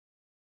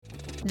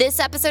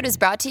This episode is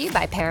brought to you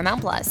by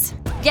Paramount Plus.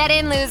 Get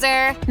in,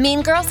 loser!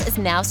 Mean Girls is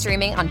now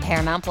streaming on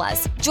Paramount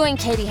Plus. Join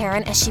Katie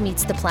Heron as she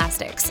meets the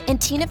plastics in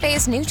Tina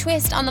Fey's new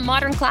twist on the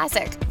modern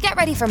classic. Get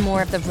ready for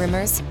more of the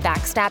rumors,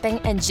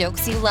 backstabbing, and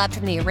jokes you loved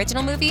from the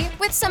original movie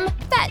with some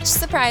fetch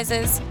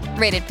surprises.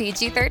 Rated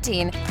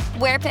PG-13.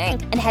 Wear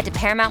pink and head to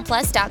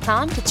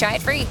ParamountPlus.com to try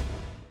it free.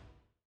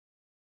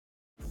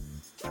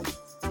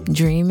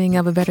 Dreaming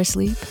of a better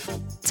sleep?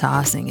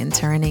 Tossing and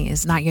turning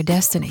is not your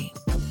destiny.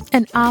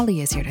 And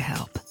Ollie is here to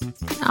help.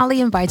 Ollie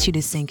invites you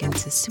to sink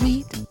into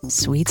sweet,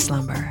 sweet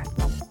slumber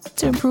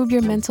to improve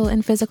your mental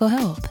and physical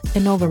health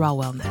and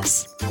overall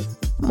wellness.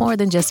 More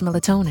than just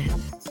melatonin,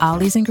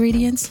 Ollie's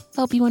ingredients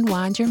help you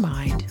unwind your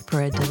mind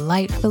for a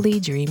delightfully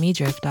dreamy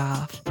drift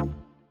off.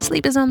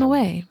 Sleep is on the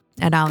way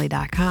at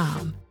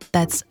Ollie.com.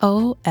 That's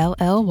OLLY.com.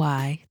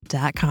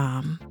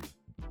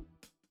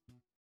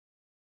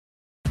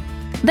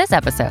 This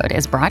episode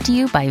is brought to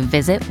you by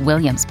Visit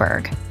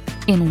Williamsburg.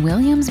 In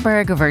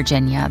Williamsburg,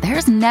 Virginia,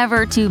 there's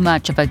never too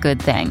much of a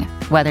good thing.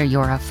 Whether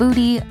you're a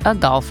foodie, a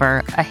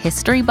golfer, a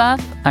history buff,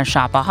 a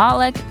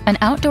shopaholic, an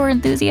outdoor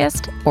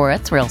enthusiast, or a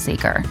thrill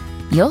seeker,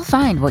 you'll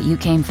find what you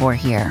came for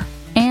here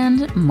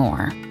and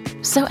more.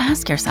 So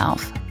ask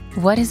yourself,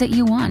 what is it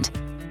you want?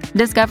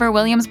 Discover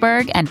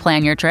Williamsburg and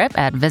plan your trip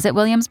at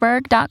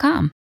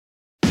visitwilliamsburg.com.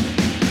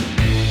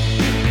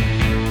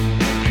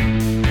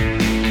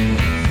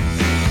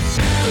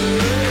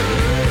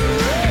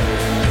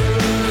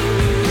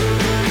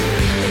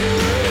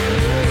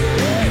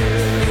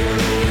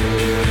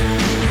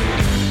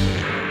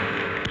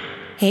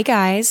 Hey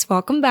guys,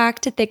 welcome back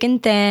to Thick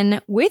and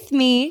Thin with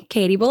me,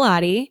 Katie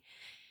Bellotti.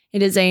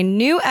 It is a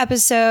new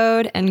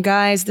episode, and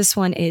guys, this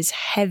one is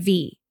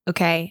heavy,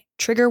 okay?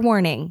 Trigger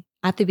warning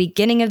at the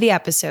beginning of the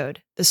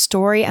episode. The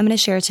story I'm going to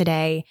share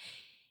today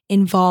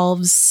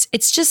involves,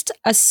 it's just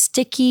a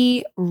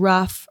sticky,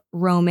 rough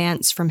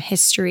romance from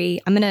history.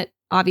 I'm going to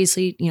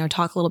obviously,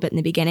 talk a little bit in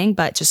the beginning,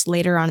 but just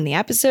later on in the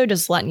episode,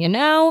 just letting you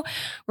know,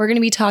 we're going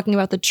to be talking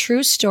about the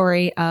true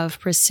story of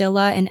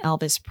Priscilla and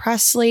Elvis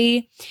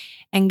Presley.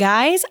 And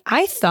guys,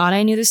 I thought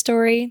I knew the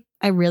story.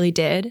 I really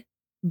did,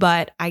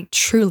 but I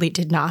truly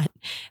did not.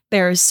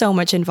 There is so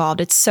much involved.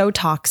 It's so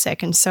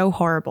toxic and so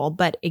horrible,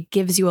 but it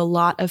gives you a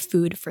lot of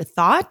food for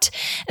thought,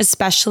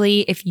 especially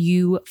if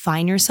you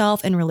find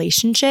yourself in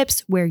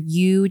relationships where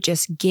you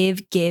just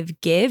give.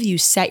 You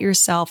set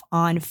yourself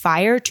on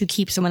fire to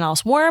keep someone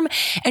else warm,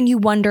 and you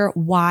wonder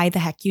why the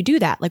heck you do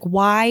that. Like,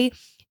 why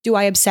do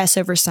I obsess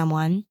over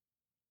someone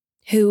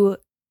who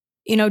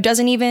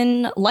doesn't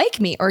even like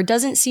me or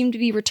doesn't seem to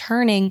be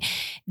returning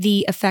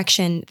the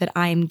affection that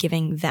I'm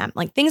giving them?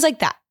 Like things like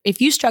that. If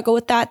you struggle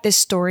with that, this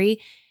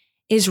story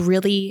is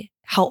really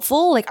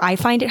helpful. Like I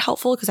find it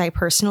helpful because I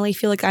personally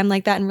feel like I'm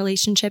like that in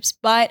relationships,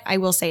 but I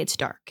will say it's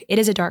dark. It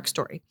is a dark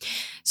story.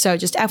 So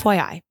just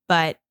FYI.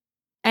 But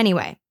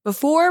anyway,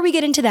 before we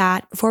get into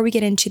that, before we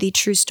get into the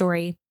true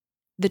story,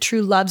 the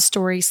true love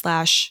story /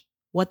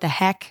 what the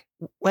heck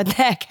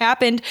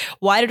happened?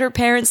 Why did her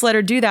parents let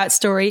her do that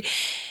story?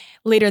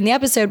 Later in the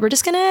episode, I'm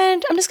just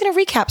gonna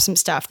recap some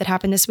stuff that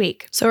happened this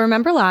week. So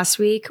remember last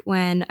week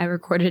when I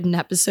recorded an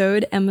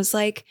episode and was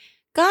like,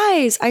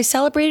 guys, I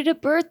celebrated a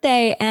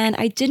birthday and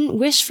I didn't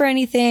wish for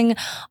anything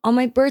on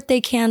my birthday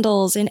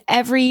candles. And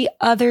every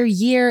other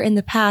year in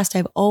the past,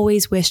 I've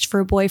always wished for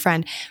a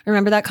boyfriend.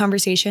 Remember that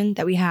conversation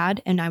that we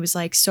had? And I was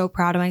like so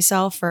proud of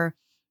myself for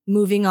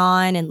moving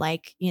on and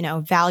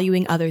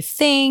valuing other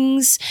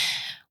things.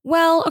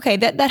 Well, okay,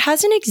 that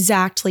hasn't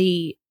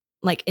exactly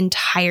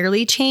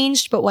entirely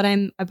changed, but what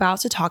I'm about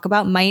to talk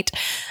about might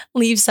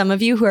leave some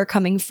of you who are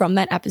coming from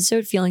that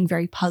episode feeling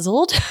very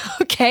puzzled,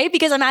 okay?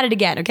 Because I'm at it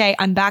again, okay?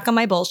 I'm back on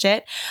my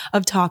bullshit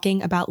of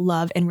talking about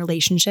love and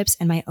relationships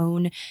and my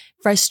own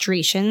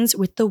frustrations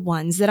with the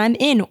ones that I'm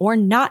in or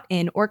not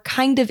in or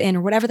kind of in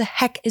or whatever the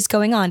heck is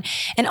going on.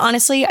 And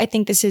honestly, I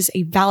think this is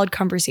a valid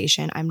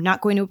conversation. I'm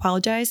not going to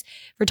apologize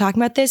for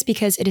talking about this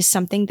because it is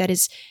something that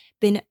is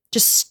been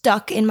just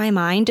stuck in my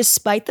mind,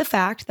 despite the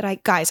fact that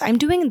I'm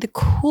doing the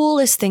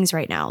coolest things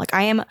right now. Like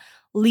I am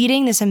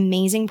leading this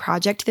amazing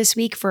project this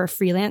week for a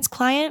freelance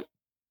client.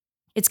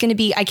 It's going to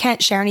be, I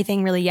can't share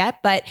anything really yet,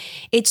 but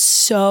it's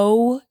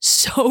so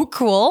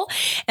cool.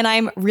 And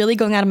I'm really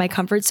going out of my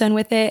comfort zone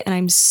with it. And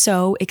I'm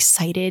so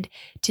excited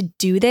to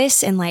do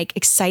this and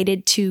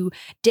excited to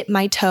dip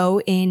my toe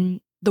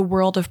in the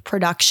world of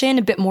production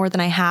a bit more than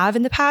I have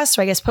in the past.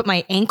 So I guess put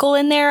my ankle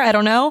in there. I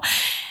don't know.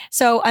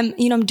 So I'm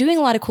doing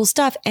a lot of cool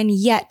stuff. And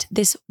yet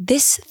this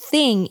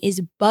thing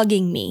is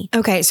bugging me.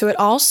 Okay. So it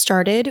all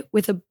started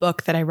with a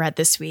book that I read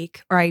this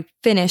week, or I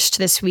finished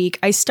this week.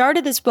 I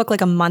started this book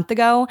a month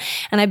ago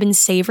and I've been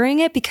savoring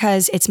it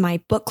because it's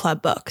my book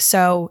club book.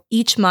 So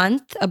each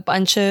month, a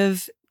bunch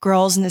of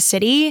girls in the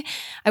city,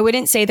 I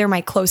wouldn't say they're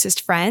my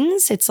closest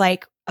friends. It's a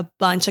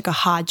bunch, a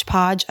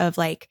hodgepodge of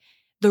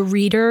the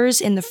readers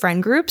in the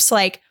friend groups.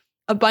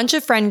 A bunch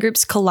of friend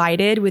groups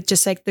collided with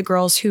just the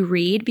girls who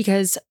read,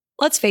 because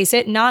let's face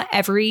it, not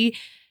every,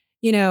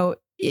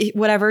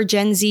 whatever,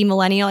 Gen Z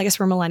millennial, I guess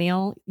we're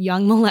millennial,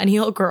 young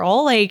millennial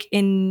girl, like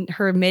in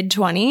her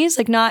mid-20s.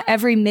 Like not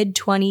every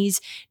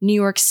mid-20s New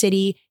York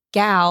City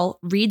gal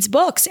reads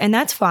books, and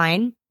that's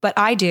fine, but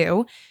I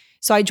do.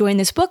 So I joined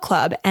this book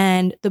club,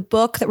 and the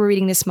book that we're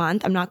reading this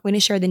month, I'm not going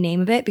to share the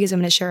name of it because I'm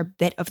going to share a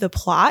bit of the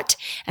plot.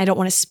 I don't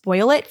want to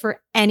spoil it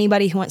for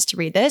anybody who wants to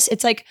read this.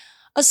 It's like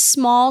a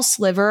small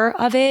sliver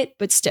of it,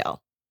 but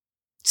still.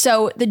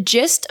 So the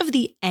gist of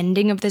the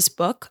ending of this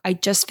book, I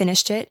just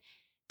finished it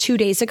 2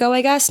 days ago,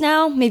 I guess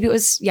now. Maybe it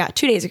was,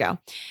 2 days ago.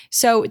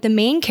 So the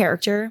main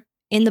character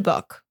in the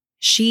book,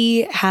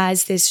 she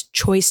has this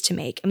choice to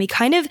make. And we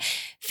kind of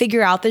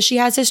figure out that she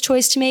has this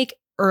choice to make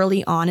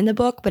early on in the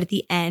book, but at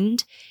the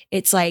end,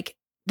 it's like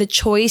the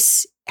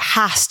choice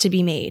has to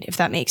be made, if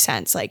that makes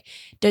sense. Like,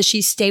 does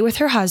she stay with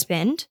her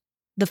husband,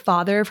 the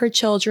father of her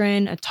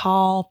children, a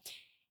tall,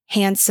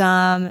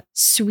 handsome,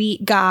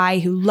 sweet guy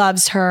who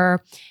loves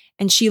her,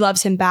 and she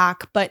loves him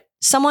back, but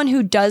someone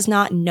who does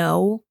not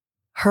know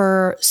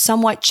her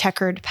somewhat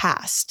checkered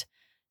past,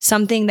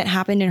 something that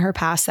happened in her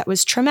past that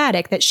was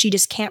traumatic that she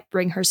just can't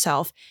bring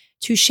herself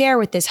to share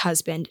with this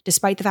husband,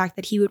 despite the fact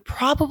that he would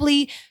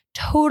probably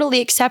totally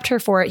accept her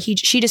for it.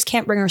 She just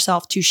can't bring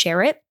herself to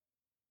share it.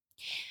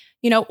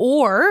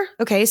 Or,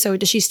 okay, so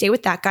does she stay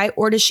with that guy,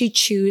 or does she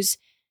choose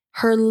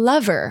her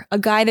lover, a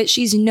guy that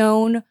she's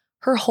known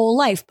her whole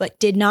life, but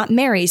did not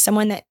marry,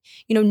 someone that,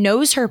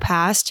 knows her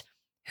past,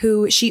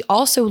 who she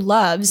also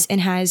loves and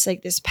has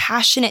like this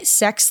passionate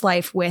sex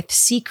life with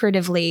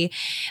secretively.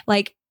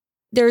 Like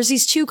there's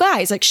these two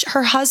guys, like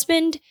her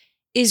husband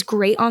is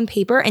great on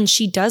paper and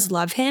she does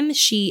love him.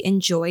 She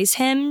enjoys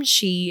him.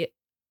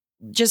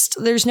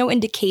 There's no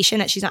indication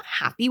that she's not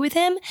happy with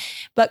him,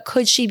 but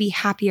could she be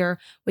happier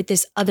with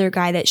this other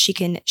guy that she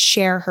can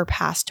share her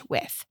past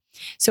with?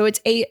 So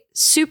it's a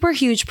super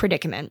huge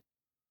predicament.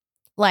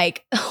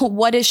 Like,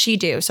 what does she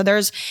do? So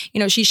there's,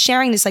 she's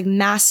sharing this like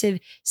massive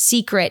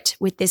secret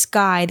with this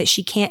guy that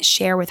she can't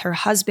share with her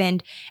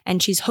husband,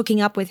 and she's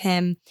hooking up with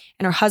him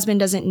and her husband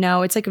doesn't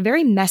know. It's like a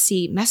very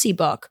messy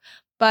book.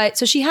 But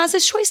so she has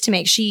this choice to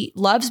make. She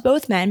loves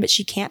both men, but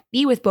she can't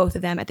be with both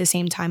of them at the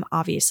same time,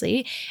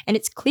 obviously. And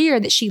it's clear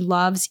that she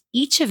loves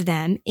each of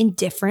them in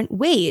different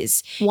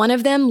ways. One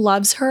of them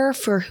loves her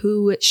for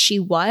who she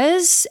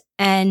was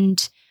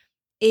and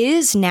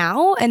is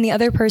now, and the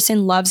other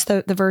person loves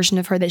the version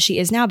of her that she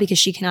is now because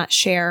she cannot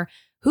share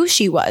who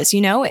she was,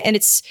 And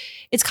it's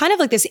kind of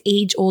like this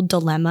age-old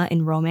dilemma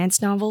in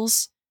romance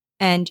novels.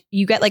 And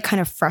you get like kind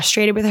of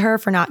frustrated with her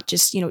for not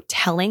just,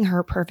 telling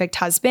her perfect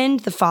husband,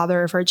 the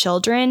father of her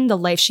children, the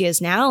life she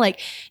is now, like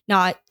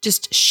not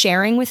just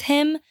sharing with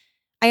him.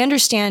 I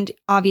understand,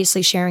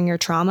 obviously, sharing your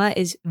trauma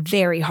is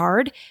very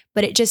hard,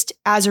 but it just,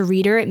 as a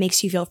reader, it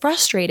makes you feel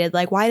frustrated.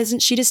 Like, why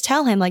doesn't she just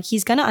tell him? Like,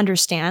 he's going to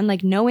understand.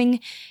 Like, knowing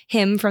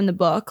him from the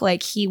book,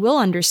 like, he will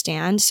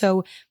understand.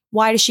 So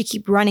why does she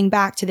keep running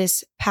back to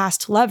this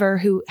past lover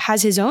who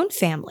has his own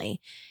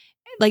family?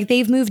 Like,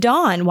 they've moved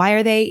on. Why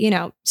are they,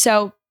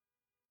 So,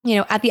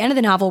 at the end of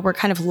the novel, we're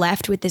kind of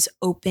left with this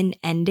open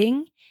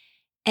ending,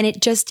 and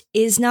it just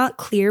is not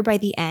clear by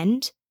the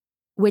end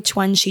which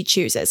one she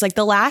chooses. Like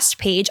the last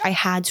page I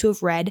had to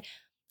have read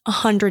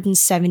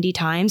 170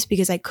 times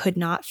because I could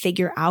not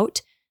figure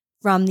out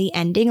from the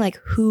ending, like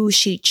who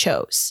she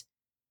chose.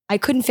 I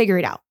couldn't figure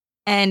it out.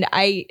 And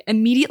I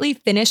immediately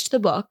finished the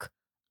book.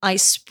 I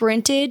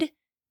sprinted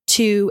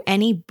to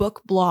any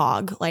book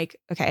blog. Like,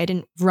 okay, I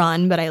didn't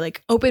run, but I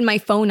like opened my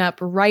phone up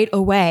right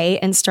away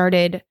and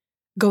started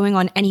going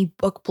on any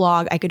book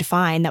blog I could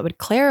find that would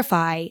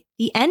clarify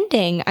the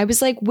ending. I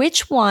was like,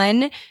 which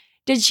one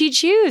did she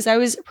choose? I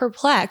was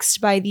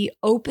perplexed by the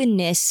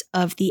openness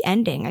of the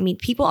ending. I mean,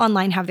 people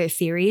online have their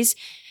theories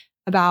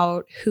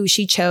about who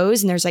she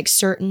chose, and there's like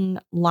certain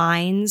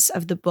lines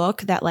of the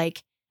book that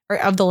like, or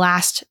of the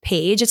last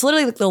page. It's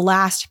literally like the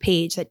last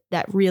page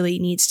that really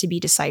needs to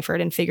be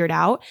deciphered and figured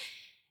out.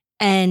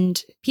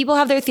 And people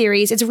have their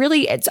theories.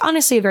 It's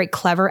honestly a very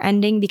clever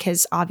ending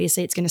because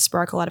obviously it's going to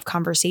spark a lot of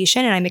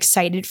conversation, and I'm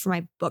excited for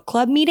my book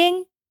club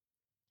meeting.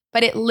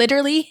 But it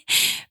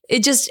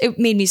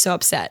made me so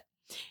upset,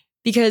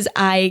 because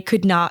I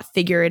could not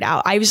figure it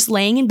out. I was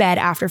laying in bed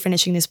after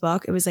finishing this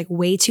book. It was like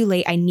way too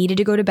late. I needed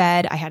to go to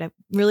bed. I had a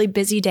really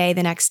busy day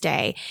the next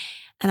day.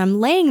 And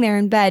I'm laying there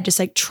in bed, just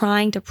like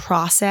trying to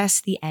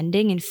process the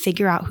ending and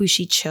figure out who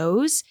she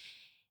chose.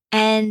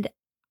 And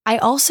I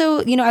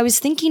also, I was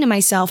thinking to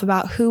myself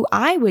about who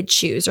I would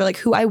choose, or like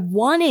who I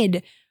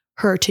wanted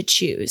her to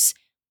choose.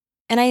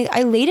 And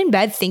I laid in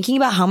bed thinking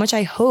about how much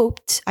I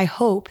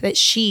hope that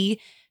she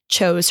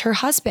chose her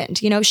husband.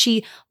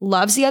 She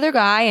loves the other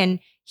guy and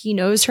he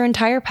knows her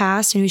entire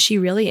past and who she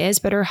really is,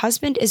 but her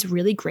husband is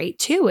really great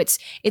too.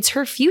 It's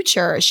her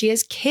future. She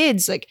has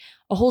kids, like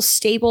a whole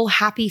stable,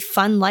 happy,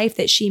 fun life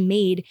that she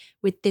made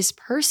with this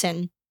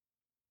person.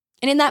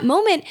 And in that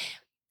moment,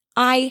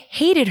 I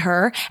hated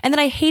her, and then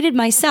I hated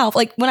myself.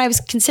 Like when I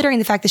was considering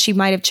the fact that she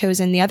might have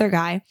chosen the other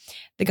guy,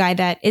 the guy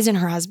that isn't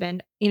her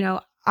husband,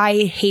 I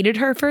hated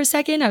her for a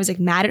second. I was like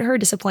mad at her,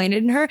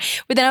 disappointed in her,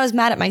 but then I was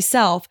mad at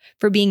myself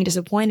for being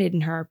disappointed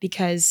in her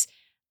because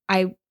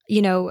I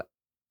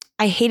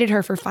I hated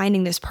her for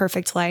finding this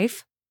perfect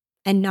life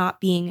and not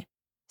being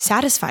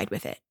satisfied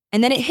with it.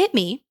 And then it hit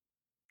me,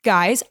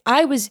 guys,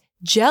 I was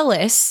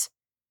jealous.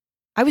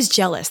 That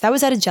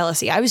was out of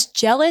jealousy. I was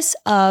jealous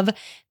of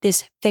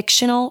this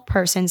fictional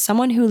person,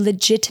 someone who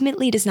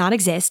legitimately does not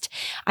exist.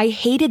 I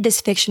hated this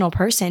fictional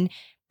person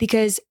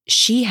because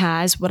she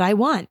has what I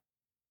want.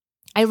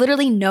 I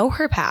literally know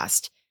her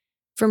past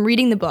from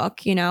reading the book,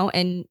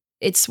 and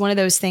it's one of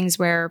those things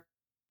where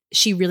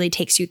she really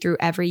takes you through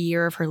every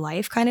year of her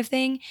life kind of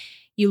thing.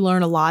 You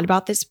learn a lot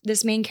about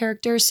this main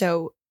character.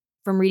 So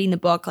from reading the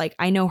book, like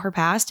I know her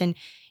past and,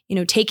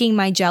 taking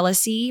my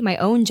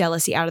own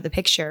jealousy out of the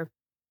picture,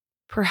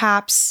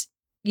 perhaps,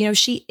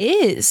 she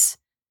is,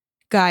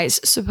 guys,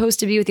 supposed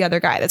to be with the other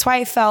guy. That's why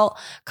I felt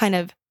kind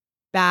of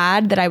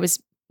bad that I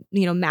was,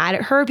 mad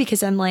at her,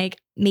 because I'm like,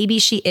 maybe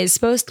she is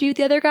supposed to be with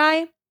the other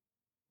guy.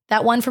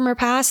 That one from her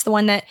past, the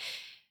one that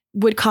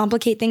would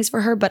complicate things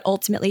for her, but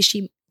ultimately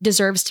she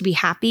deserves to be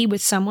happy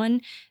with someone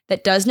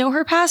that does know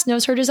her past,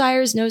 knows her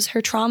desires, knows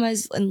her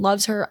traumas, and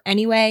loves her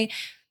anyway.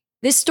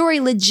 This story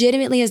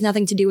legitimately has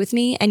nothing to do with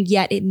me, and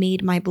yet it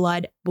made my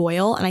blood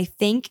boil. And I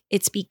think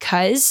it's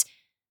because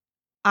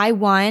I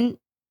want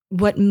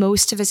what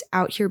most of us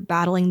out here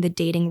battling the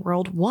dating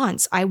world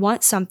wants. I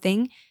want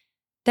something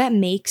that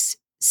makes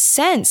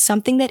sense,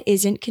 something that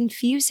isn't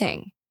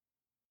confusing.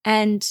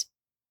 And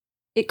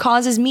it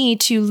causes me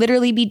to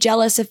literally be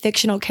jealous of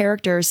fictional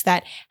characters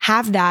that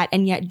have that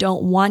and yet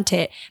don't want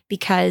it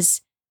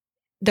because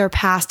their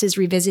past is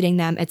revisiting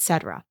them,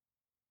 etc.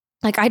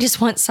 Like, I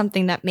just want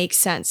something that makes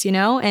sense,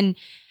 And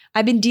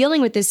I've been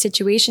dealing with this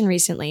situation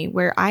recently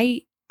where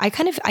I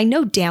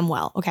know damn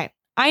well, okay,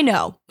 I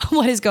know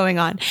what is going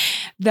on,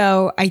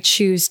 though I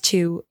choose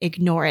to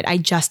ignore it. I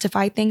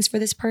justify things for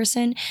this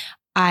person.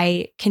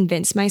 I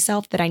convince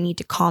myself that I need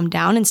to calm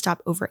down and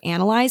stop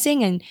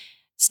overanalyzing and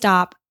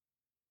stop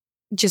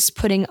just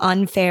putting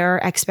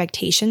unfair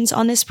expectations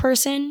on this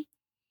person.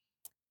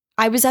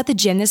 I was at the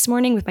gym this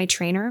morning with my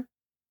trainer.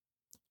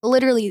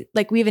 Literally,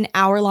 like, we have an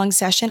hour-long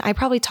session. I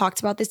probably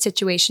talked about this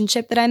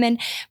situationship that I'm in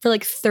for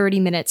like 30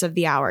 minutes of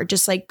the hour,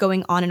 just like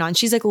going on and on.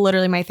 She's like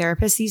literally my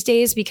therapist these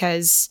days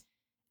because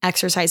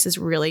exercise has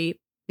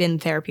really been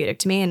therapeutic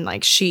to me. And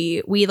like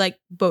we like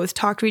both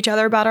talk to each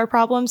other about our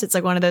problems. It's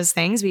like one of those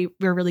things.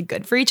 We're really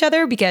good for each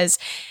other because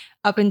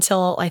up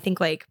until I think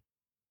like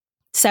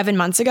 7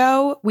 months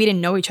ago, we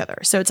didn't know each other.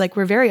 So it's like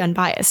we're very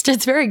unbiased.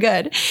 It's very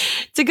good.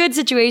 It's a good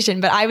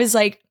situation. But I was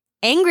like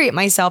angry at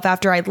myself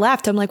after I'd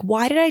left. I'm like,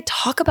 why did I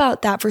talk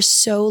about that for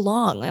so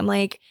long? I'm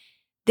like,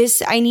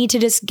 this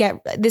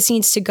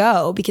needs to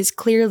go, because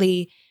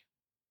clearly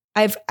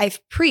I've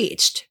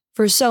preached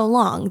for so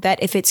long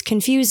that if it's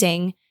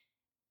confusing,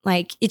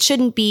 like, it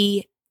shouldn't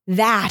be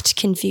that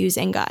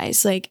confusing,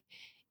 guys. Like,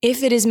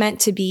 if it is meant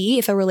to be,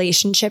 if a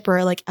relationship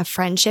or like a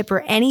friendship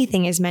or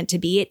anything is meant to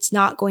be, it's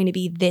not going to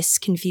be this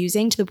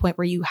confusing to the point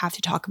where you have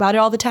to talk about it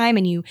all the time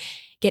and you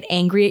get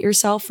angry at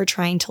yourself for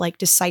trying to like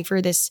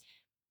decipher this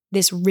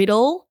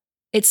riddle.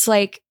 It's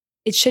like,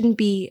 it shouldn't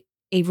be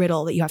a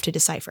riddle that you have to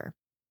decipher.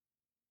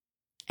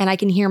 And I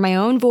can hear my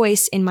own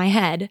voice in my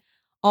head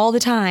all the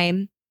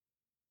time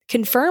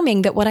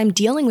confirming that what I'm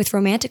dealing with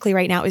romantically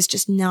right now is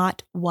just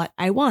not what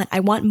I want. I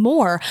want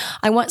more.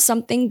 I want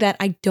something that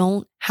I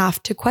don't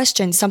have to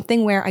question,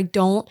 something where I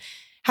don't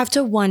have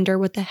to wonder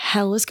what the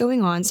hell is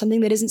going on, something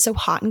that isn't so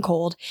hot and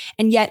cold.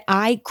 And yet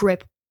I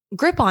grip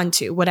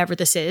onto whatever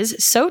this is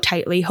so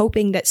tightly,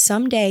 hoping that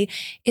someday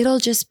it'll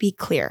just be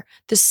clear.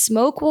 The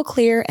smoke will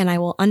clear and I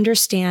will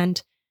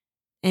understand,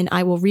 and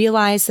I will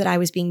realize that I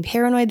was being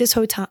paranoid this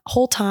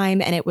whole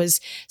time, and it was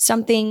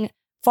something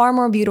far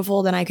more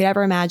beautiful than I could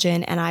ever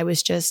imagine. And I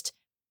was just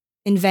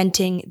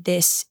inventing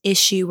this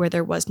issue where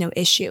there was no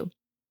issue.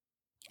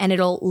 And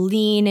it'll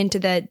lean into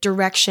the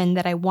direction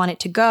that I want it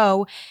to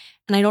go.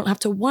 And I don't have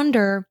to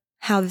wonder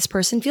how this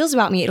person feels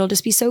about me. It'll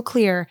just be so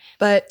clear.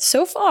 But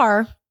so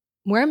far,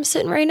 where I'm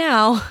sitting right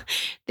now,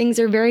 things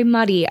are very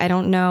muddy. I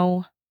don't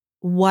know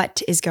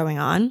what is going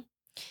on.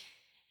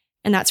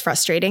 And that's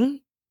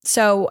frustrating.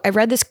 So I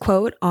read this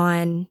quote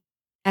on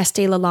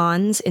Estee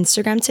Lalonde's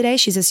Instagram today.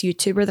 She's this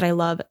YouTuber that I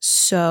love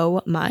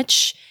so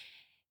much.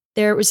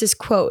 There was this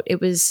quote.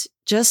 It was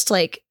just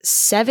like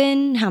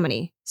 6,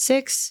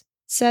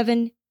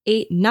 7,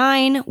 8,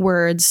 9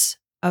 words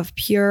of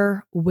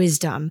pure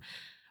wisdom,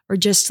 or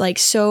just like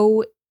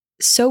so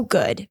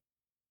good.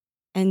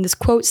 And this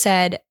quote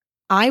said,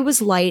 "I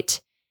was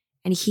light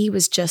and he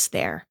was just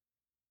there."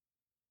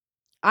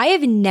 I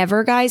have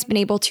never, guys, been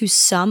able to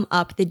sum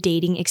up the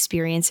dating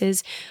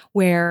experiences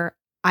where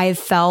I've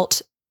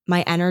felt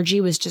my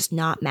energy was just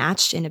not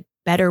matched in a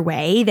better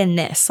way than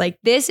this. Like,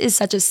 this is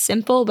such a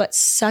simple but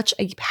such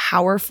a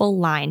powerful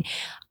line.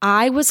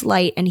 I was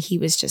light and he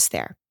was just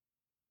there.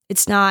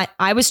 It's not,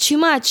 I was too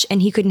much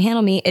and he couldn't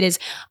handle me. It is,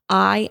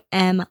 I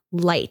am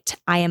light.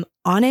 I am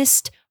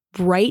honest,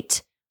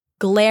 bright,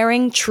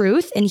 glaring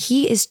truth. And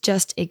he is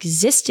just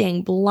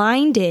existing,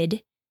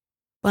 blinded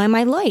by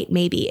my light,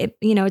 maybe.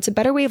 It's a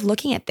better way of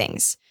looking at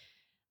things.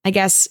 I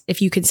guess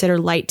if you consider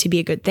light to be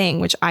a good thing,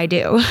 which I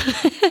do.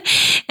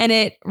 And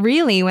it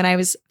really, when I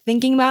was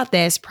thinking about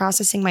this,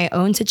 processing my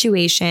own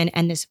situation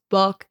and this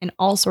book and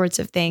all sorts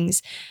of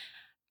things,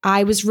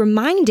 I was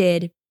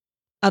reminded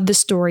of the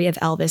story of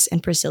Elvis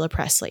and Priscilla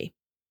Presley.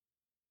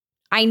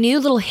 I knew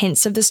little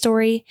hints of the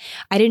story.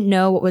 I didn't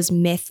know what was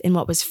myth and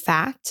what was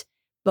fact.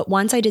 But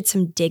once I did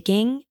some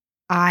digging,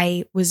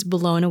 I was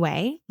blown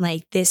away.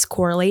 Like, this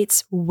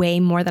correlates way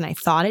more than I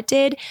thought it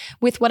did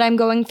with what I'm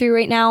going through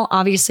right now.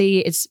 Obviously,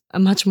 it's a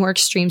much more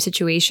extreme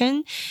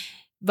situation,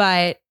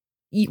 but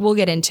we'll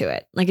get into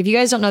it. Like, if you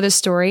guys don't know this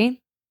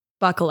story,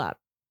 buckle up.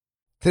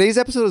 Today's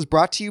episode is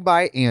brought to you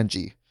by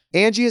Angie.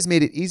 Angie has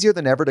made it easier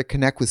than ever to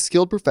connect with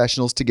skilled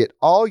professionals to get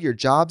all your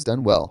jobs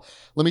done well.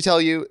 Let me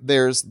tell you,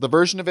 there's the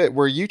version of it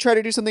where you try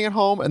to do something at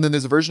home, and then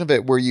there's a version of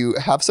it where you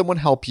have someone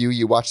help you,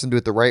 you watch them do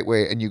it the right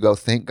way, and you go,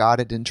 thank God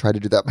I didn't try to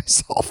do that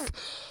myself.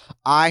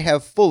 I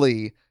have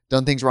fully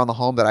done things around the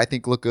home that I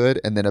think look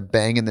good, and then a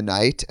bang in the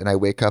night, and I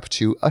wake up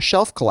to a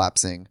shelf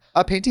collapsing,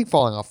 a painting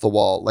falling off the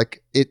wall.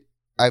 Like,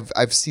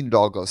 I've seen it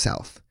all go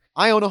south.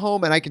 I own a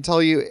home, and I can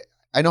tell you,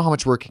 I know how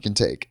much work it can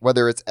take.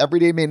 Whether it's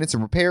everyday maintenance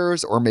and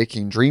repairs or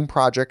making dream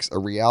projects a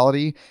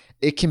reality,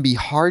 it can be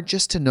hard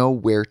just to know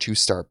where to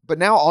start. But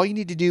now all you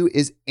need to do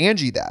is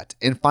Angie that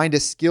and find a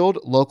skilled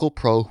local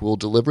pro who will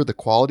deliver the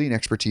quality and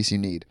expertise you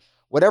need.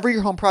 Whatever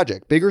your home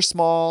project, big or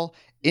small,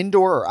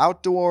 indoor or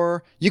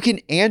outdoor, you can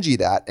Angie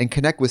that and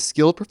connect with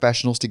skilled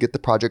professionals to get the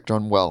project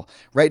done well.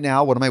 Right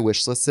now, one of my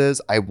wish lists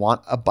is I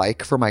want a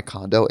bike for my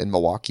condo in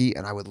Milwaukee,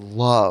 and I would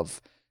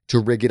love to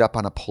rig it up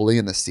on a pulley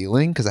in the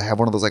ceiling because I have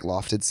one of those like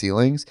lofted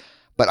ceilings,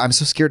 but I'm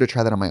so scared to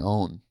try that on my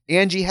own.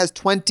 Angie has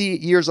 20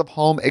 years of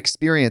home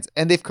experience,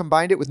 and they've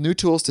combined it with new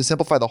tools to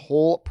simplify the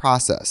whole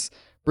process.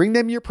 Bring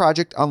them your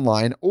project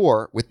online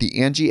or with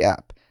the Angie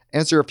app.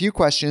 Answer a few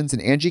questions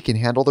and Angie can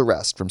handle the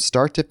rest from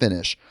start to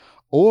finish,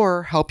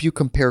 or help you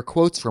compare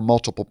quotes from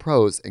multiple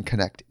pros and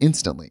connect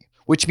instantly,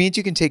 which means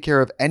you can take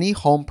care of any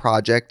home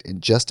project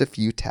in just a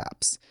few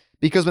taps.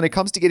 Because when it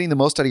comes to getting the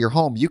most out of your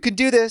home, you can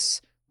do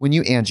this when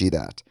you Angie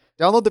that.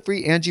 Download the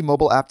free Angie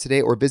mobile app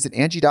today or visit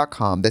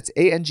Angie.com. That's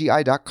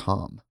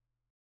ANGI.com.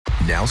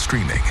 Now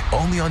streaming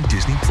only on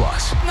Disney+.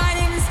 My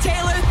name is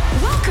Taylor.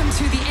 Welcome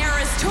to the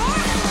Eras Tour.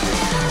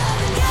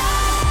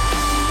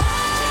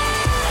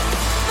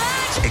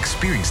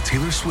 Experience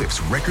Taylor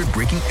Swift's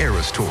record-breaking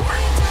Eras Tour.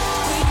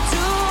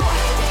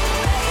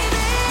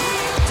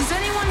 Does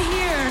anyone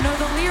here know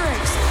the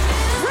lyrics?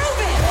 Prove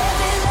it!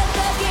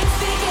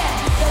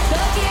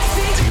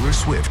 Taylor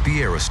Swift The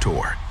Eras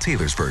Tour,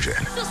 Taylor's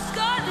version,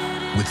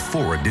 with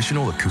 4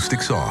 additional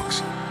acoustic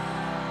songs.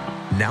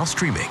 Now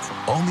streaming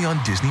only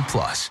on Disney+.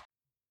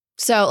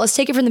 So let's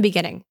take it from the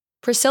beginning.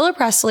 Priscilla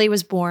Presley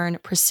was born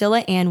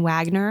Priscilla Ann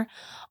Wagner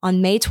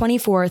on May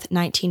 24th,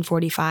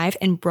 1945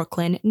 in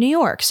Brooklyn, New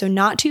York. So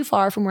not too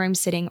far from where I'm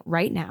sitting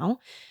right now.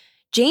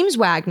 James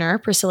Wagner,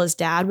 Priscilla's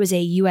dad, was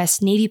a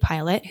U.S. Navy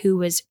pilot who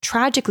was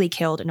tragically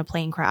killed in a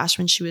plane crash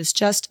when she was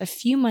just a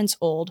few months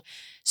old.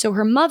 So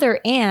her mother,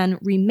 Anne,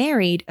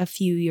 remarried a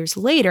few years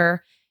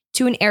later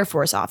to an Air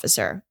Force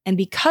officer. And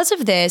because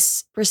of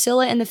this,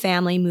 Priscilla and the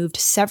family moved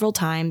several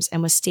times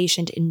and was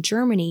stationed in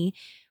Germany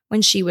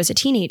when she was a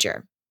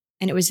teenager.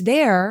 And it was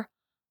there,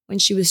 when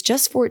she was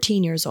just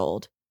 14 years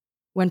old,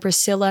 when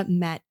Priscilla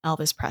met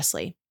Elvis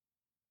Presley.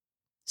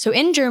 So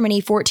in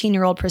Germany,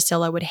 14-year-old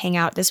Priscilla would hang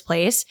out at this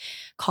place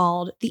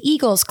called the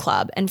Eagles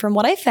Club. And from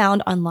what I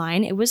found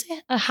online, it was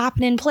a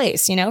happening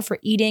place, for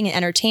eating and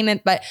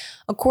entertainment. But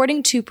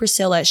according to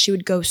Priscilla, she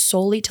would go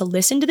solely to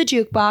listen to the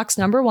jukebox,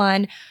 number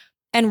one,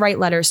 and write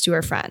letters to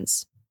her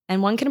friends.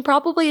 And one can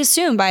probably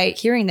assume by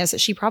hearing this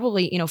that she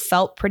probably,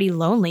 felt pretty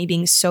lonely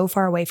being so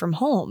far away from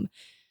home.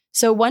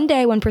 So one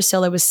day when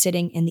Priscilla was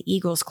sitting in the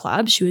Eagles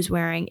Club, she was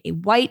wearing a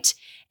white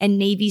and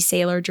navy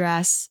sailor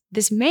dress.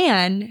 This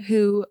man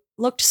who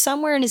looked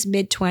somewhere in his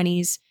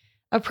mid-20s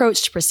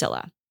approached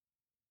Priscilla.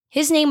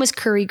 His name was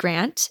Curry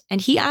Grant,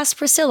 and he asked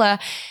Priscilla,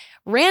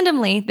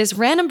 randomly, this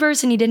random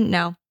person he didn't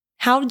know,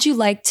 how would you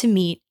like to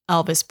meet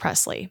Elvis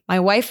Presley? My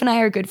wife and I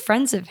are good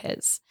friends of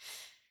his.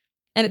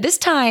 And at this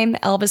time,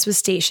 Elvis was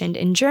stationed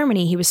in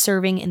Germany. He was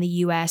serving in the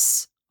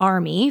U.S.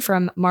 Army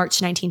from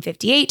March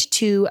 1958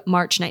 to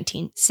March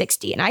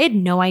 1960. And I had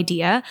no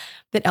idea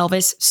that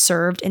Elvis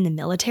served in the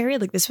military.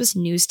 Like, this was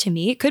news to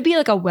me. It could be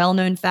like a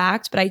well-known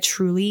fact, but I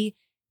truly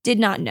did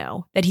not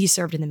know that he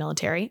served in the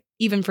military,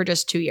 even for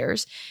just 2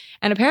 years.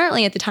 And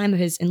apparently at the time of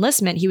his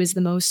enlistment, he was the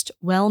most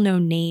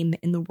well-known name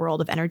in the world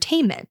of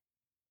entertainment.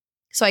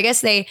 So I guess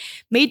they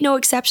made no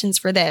exceptions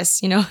for this,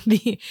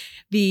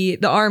 the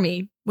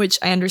Army, which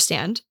I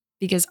understand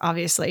because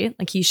obviously,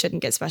 he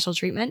shouldn't get special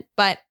treatment.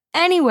 But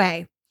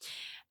anyway,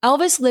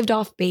 Elvis lived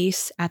off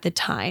base at the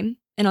time.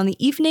 And on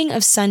the evening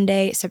of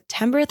Sunday,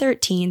 September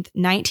 13th,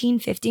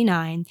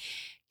 1959,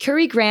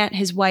 Curry Grant,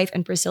 his wife,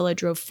 and Priscilla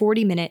drove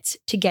 40 minutes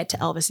to get to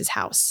Elvis's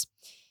house.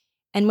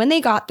 And when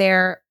they got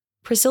there,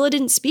 Priscilla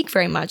didn't speak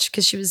very much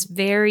because she was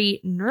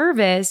very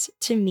nervous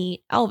to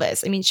meet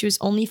Elvis. I mean, she was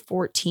only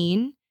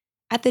 14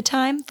 at the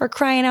time, for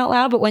crying out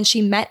loud. But when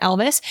she met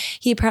Elvis,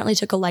 he apparently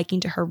took a liking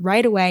to her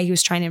right away. He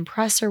was trying to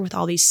impress her with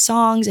all these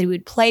songs and he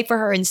would play for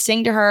her and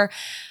sing to her.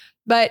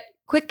 But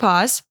quick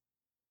pause.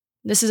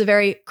 This is a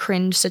very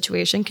cringe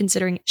situation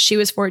considering she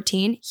was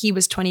 14, he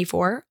was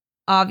 24.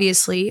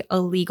 Obviously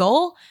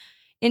illegal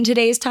in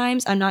today's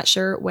times. I'm not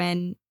sure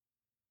when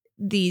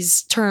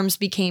these terms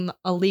became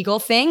a legal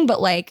thing,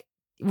 but like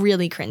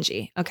really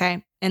cringy.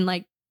 Okay. And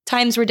like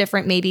times were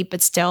different maybe,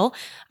 but still,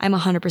 I'm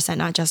 100%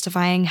 not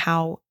justifying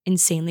how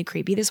insanely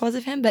creepy this was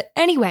of him. But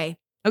anyway,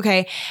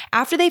 okay,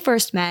 after they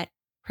first met,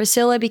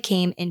 Priscilla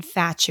became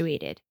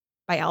infatuated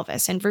by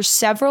Elvis. And for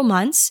several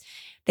months,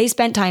 they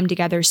spent time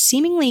together,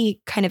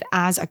 seemingly kind of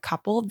as a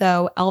couple,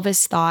 though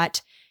Elvis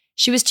thought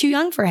she was too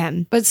young for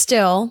him. But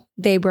still,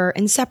 they were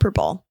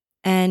inseparable.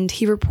 And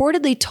he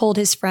reportedly told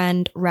his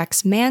friend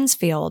Rex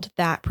Mansfield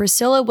that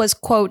Priscilla was,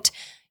 quote,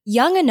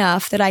 young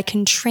enough that I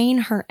can train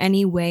her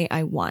any way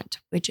I want,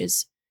 which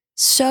is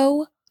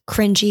so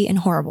cringy and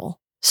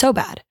horrible. So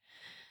bad.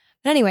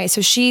 But anyway,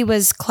 so she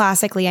was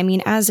classically,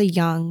 as a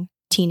young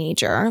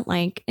teenager,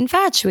 like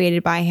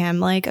infatuated by him,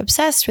 like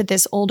obsessed with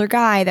this older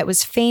guy that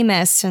was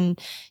famous and,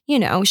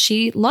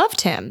 she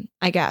loved him,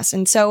 I guess.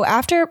 And so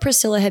after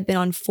Priscilla had been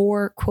on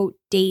 4, quote,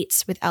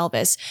 dates with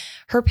Elvis,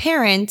 her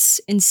parents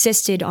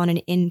insisted on an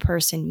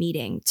in-person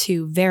meeting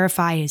to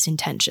verify his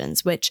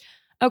intentions, which,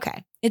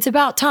 okay, it's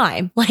about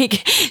time.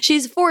 Like,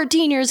 she's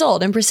 14 years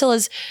old and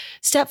Priscilla's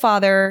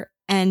stepfather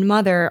and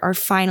mother are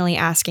finally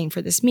asking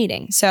for this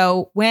meeting.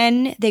 So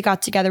when they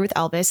got together with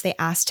Elvis, they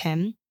asked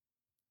him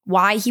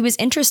why he was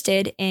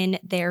interested in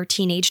their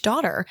teenage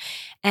daughter.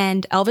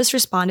 And Elvis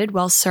responded,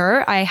 well,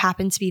 sir, I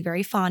happen to be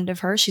very fond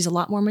of her. She's a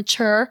lot more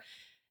mature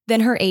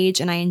than her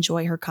age and I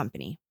enjoy her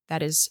company.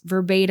 That is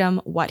verbatim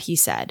what he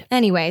said.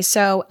 Anyway,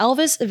 so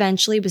Elvis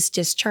eventually was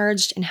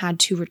discharged and had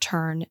to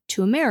return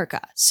to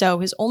America. So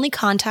his only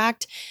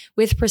contact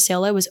with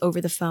Priscilla was over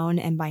the phone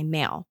and by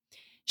mail.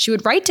 She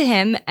would write to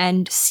him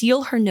and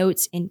seal her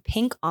notes in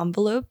pink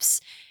envelopes.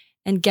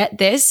 And get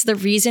this, the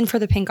reason for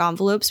the pink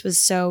envelopes was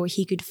so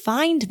he could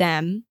find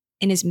them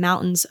in his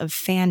mountains of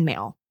fan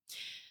mail.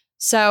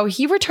 So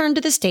he returned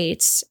to the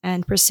States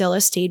and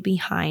Priscilla stayed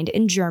behind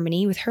in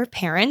Germany with her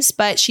parents,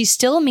 but she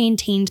still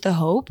maintained the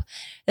hope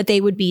that they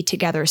would be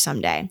together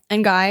someday.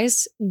 And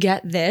guys,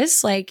 get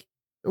this, like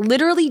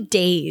literally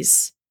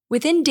days,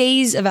 within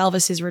days of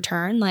Elvis's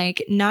return,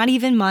 like not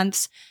even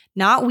months,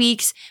 not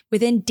weeks,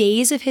 within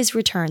days of his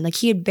return, like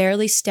he had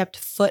barely stepped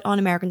foot on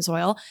American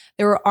soil,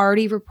 there were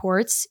already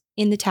reports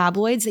in the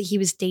tabloids that he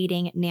was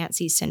dating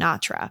Nancy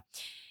Sinatra,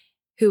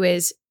 who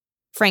is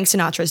Frank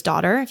Sinatra's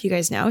daughter. If you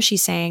guys know, she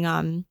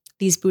sang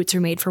These Boots Are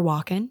Made for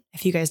Walkin',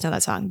 if you guys know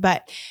that song.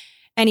 But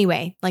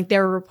anyway, like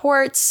there were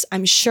reports.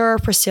 I'm sure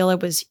Priscilla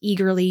was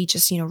eagerly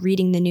just,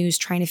 reading the news,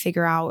 trying to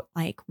figure out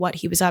like what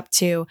he was up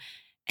to.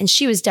 And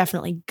she was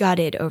definitely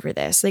gutted over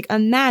this. Like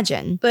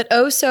imagine, but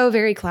oh so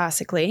very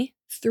classically,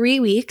 3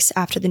 weeks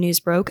after the news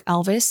broke,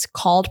 Elvis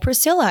called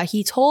Priscilla.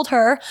 He told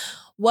her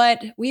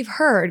what we've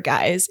heard,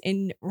 guys,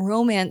 in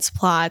romance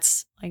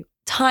plots, like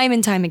time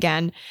and time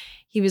again.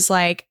 He was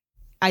like,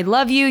 I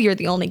love you. You're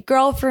the only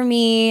girl for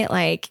me.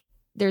 Like,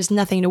 there's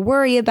nothing to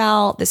worry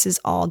about. This is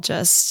all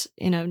just,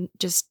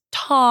 just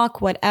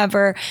talk,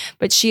 whatever.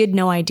 But she had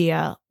no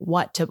idea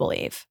what to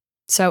believe.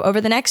 So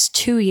over the next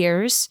 2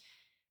 years,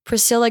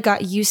 Priscilla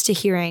got used to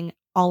hearing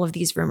all of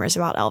these rumors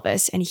about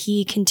Elvis, and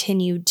he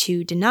continued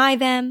to deny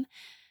them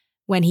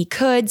when he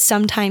could.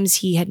 Sometimes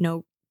he had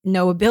no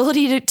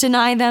ability to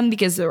deny them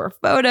because there were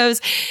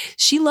photos.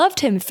 She loved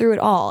him through it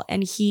all,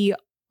 and he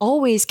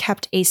always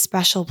kept a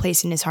special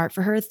place in his heart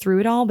for her through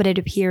it all, but it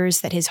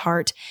appears that his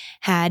heart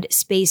had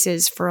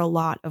spaces for a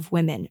lot of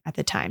women at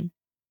the time.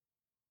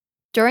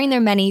 During their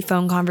many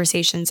phone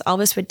conversations,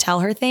 Elvis would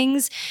tell her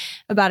things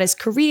about his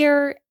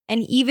career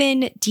and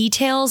even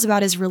details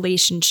about his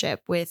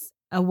relationship with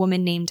a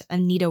woman named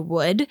Anita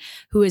Wood,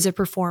 who is a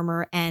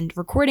performer and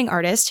recording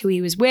artist who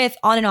he was with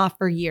on and off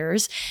for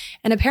years.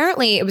 And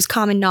apparently it was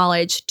common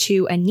knowledge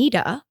to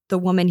Anita, the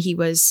woman he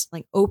was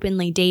like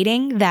openly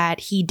dating,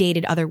 that he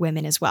dated other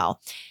women as well.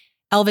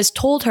 Elvis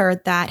told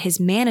her that his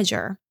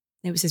manager,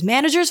 it was his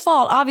manager's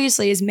fault.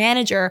 Obviously, his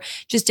manager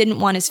just didn't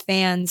want his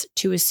fans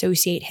to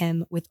associate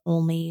him with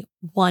only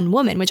one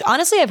woman, which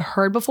honestly I've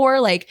heard before.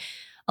 Like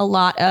a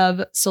lot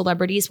of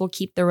celebrities will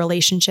keep their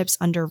relationships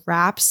under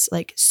wraps,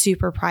 like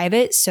super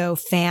private. So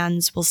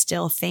fans will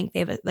still think they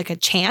have a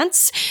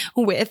chance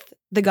with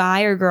the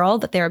guy or girl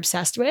that they're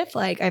obsessed with.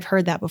 Like I've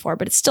heard that before,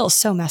 but it's still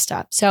so messed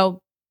up.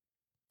 So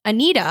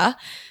Anita,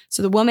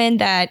 so the woman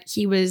that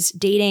he was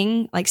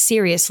dating, like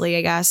seriously,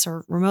 I guess,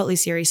 or remotely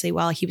seriously,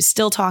 while he was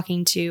still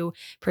talking to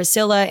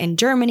Priscilla in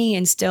Germany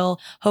and still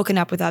hooking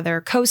up with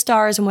other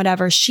co-stars and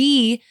whatever,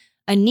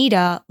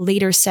 Anita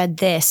later said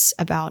this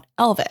about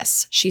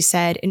Elvis. She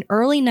said, in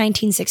early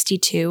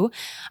 1962,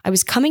 I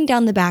was coming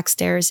down the back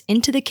stairs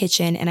into the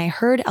kitchen and I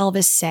heard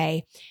Elvis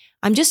say,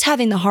 I'm just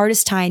having the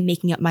hardest time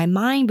making up my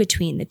mind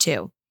between the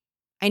two.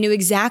 I knew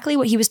exactly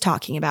what he was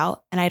talking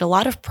about, and I had a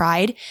lot of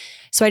pride.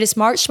 So I just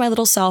marched my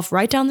little self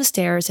right down the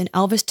stairs, and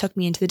Elvis took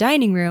me into the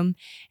dining room,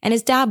 and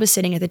his dad was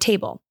sitting at the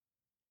table.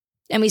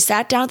 And we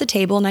sat down at the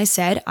table, and I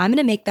said, I'm going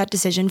to make that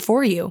decision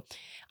for you.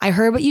 I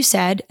heard what you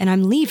said, and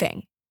I'm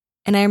leaving.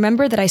 And I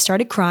remember that I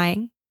started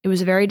crying. It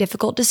was a very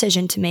difficult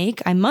decision to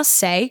make. I must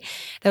say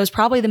that was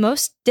probably the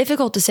most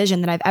difficult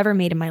decision that I've ever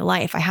made in my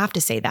life. I have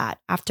to say that.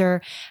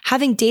 After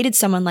having dated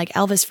someone like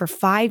Elvis for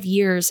 5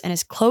 years and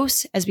as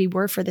close as we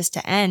were for this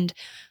to end,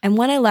 and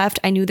when I left,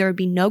 I knew there would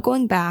be no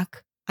going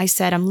back. I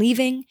said, I'm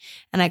leaving,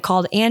 and I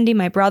called Andy,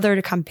 my brother,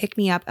 to come pick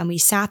me up, and we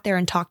sat there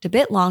and talked a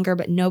bit longer,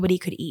 but nobody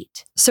could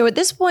eat. So at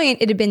this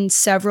point, it had been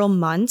several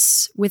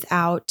months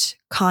without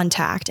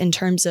contact in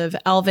terms of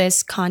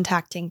Elvis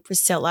contacting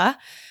Priscilla.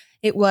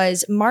 It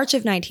was March of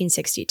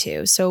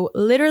 1962. So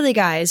literally,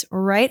 guys,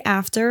 right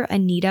after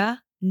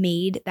Anita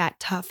made that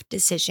tough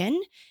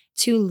decision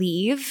to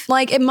leave,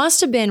 like it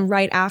must have been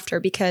right after,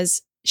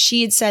 because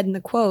she had said in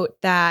the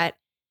quote that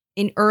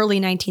in early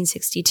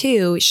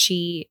 1962,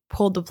 she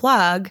pulled the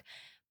plug.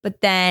 But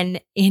then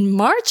in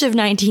March of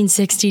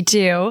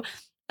 1962,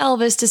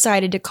 Elvis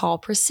decided to call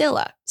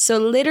Priscilla. So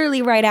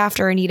literally right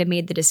after Anita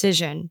made the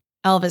decision,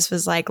 Elvis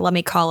was like, let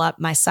me call up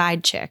my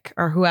side chick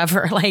or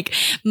whoever, like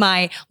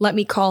let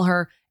me call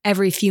her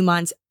every few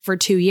months for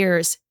 2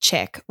 years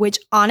chick, which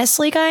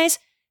honestly, guys,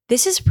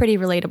 this is pretty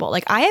relatable.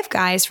 Like I have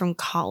guys from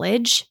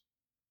college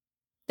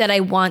that I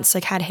once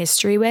like had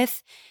history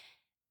with.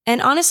 And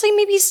honestly,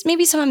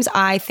 maybe sometimes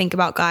I think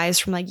about guys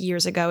from like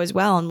years ago as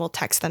well, and we'll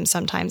text them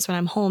sometimes when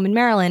I'm home in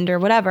Maryland or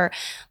whatever.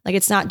 Like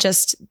it's not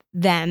just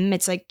them.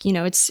 It's like, you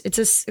know, it's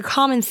a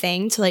common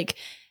thing to like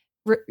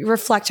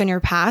reflect on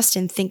your past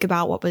and think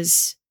about what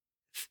was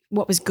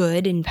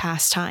good in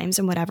past times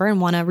and whatever,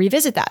 and want to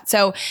revisit that.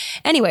 So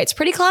anyway, it's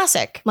pretty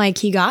classic. Like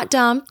he got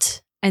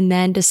dumped and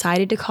then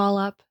decided to call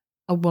up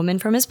a woman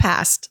from his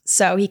past.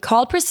 So he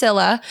called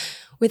Priscilla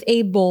with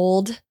a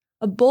bold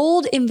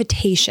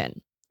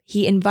invitation.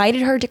 He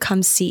invited her to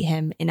come see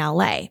him in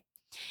LA.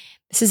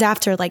 This is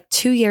after like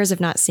 2 years of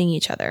not seeing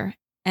each other.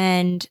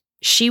 And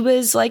she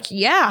was like,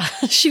 yeah,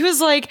 she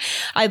was like,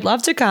 I'd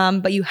love to come,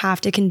 but you have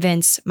to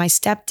convince my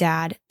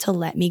stepdad to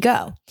let me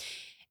go.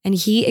 And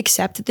he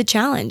accepted the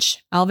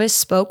challenge. Elvis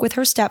spoke with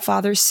her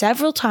stepfather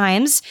several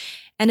times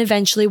and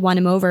eventually won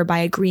him over by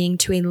agreeing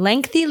to a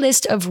lengthy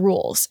list of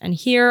rules. And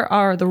here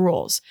are the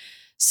rules.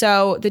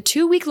 So the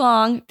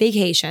 2-week-long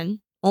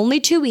vacation,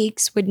 only 2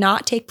 weeks, would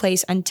not take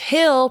place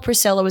until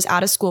Priscilla was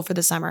out of school for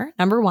the summer,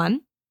 number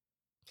 1.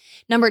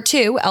 Number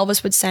 2,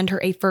 Elvis would send her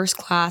a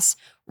first-class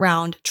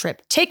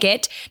round-trip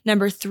ticket.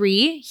 Number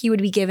 3, he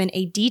would be given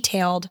a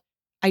detailed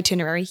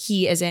itinerary,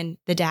 he as in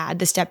the dad,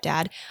 the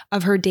stepdad,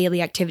 of her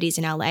daily activities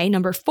in LA.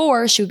 Number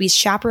 4, she would be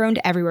chaperoned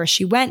everywhere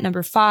she went.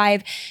 Number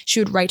 5, she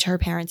would write to her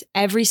parents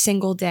every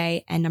single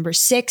day. And number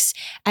 6,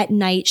 at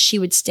night, she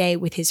would stay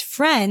with his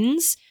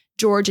friends,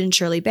 George and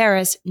Shirley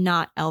Barris,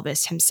 not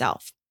Elvis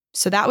himself.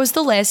 So that was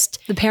the list.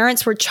 The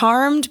parents were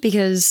charmed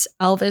because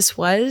Elvis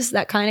was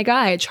that kind of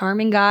guy, a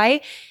charming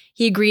guy.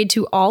 He agreed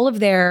to all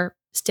of their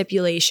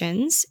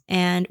stipulations.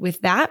 And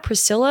with that,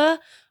 Priscilla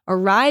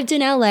arrived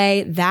in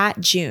LA that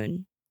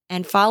June.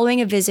 And following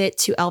a visit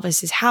to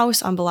Elvis's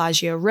house on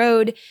Bellagio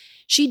Road,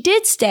 she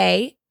did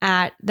stay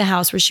at the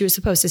house where she was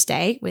supposed to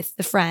stay with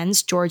the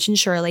friends, George and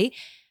Shirley,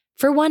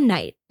 for one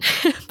night.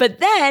 But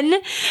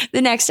then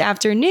the next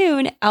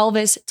afternoon,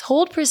 Elvis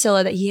told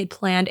Priscilla that he had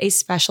planned a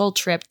special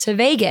trip to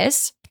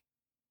Vegas.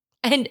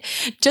 And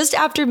just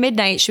after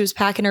midnight, she was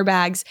packing her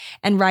bags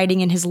and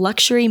riding in his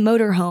luxury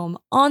motorhome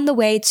on the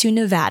way to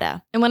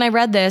Nevada. And when I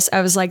read this,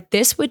 I was like,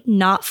 this would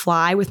not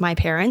fly with my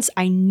parents.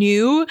 I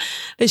knew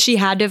that she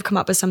had to have come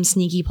up with some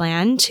sneaky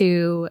plan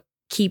to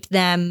keep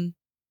them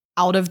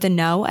out of the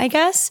know, I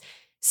guess.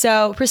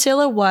 So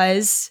Priscilla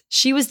was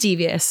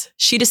devious.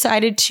 She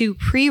decided to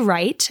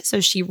pre-write. So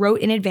she wrote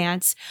in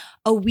advance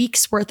a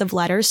week's worth of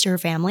letters to her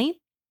family.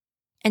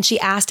 And she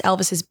asked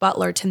Elvis's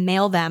butler to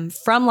mail them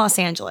from Los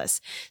Angeles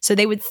so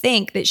they would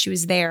think that she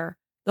was there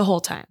the whole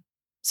time.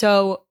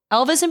 So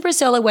Elvis and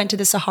Priscilla went to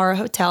the Sahara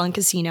Hotel and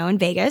Casino in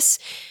Vegas,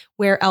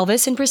 where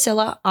Elvis and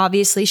Priscilla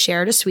obviously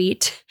shared a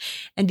suite.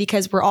 And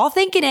because we're all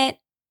thinking it,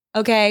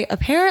 okay,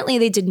 apparently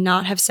they did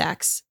not have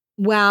sex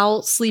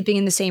while sleeping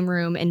in the same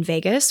room in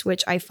Vegas,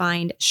 which I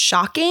find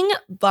shocking.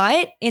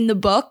 But in the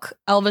book,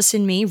 Elvis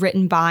and Me,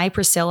 written by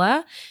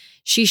Priscilla,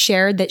 she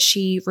shared that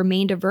she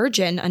remained a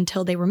virgin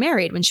until they were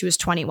married when she was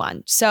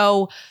 21.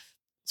 So,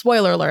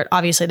 spoiler alert,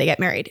 obviously they get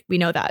married. We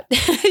know that.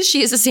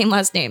 She has the same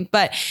last name.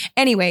 But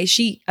anyway,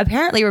 she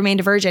apparently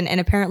remained a virgin,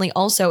 and apparently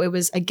also it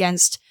was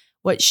against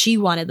what she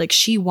wanted. Like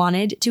she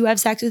wanted to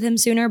have sex with him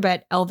sooner,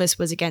 but Elvis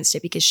was against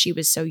it because she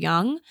was so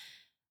young.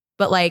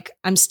 But like,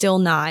 I'm still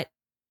not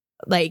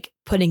like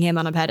putting him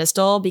on a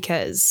pedestal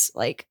because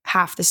like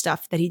half the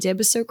stuff that he did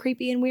was so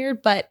creepy and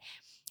weird. But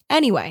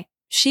anyway,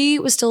 she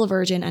was still a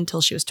virgin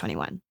until she was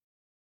 21.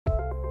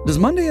 Does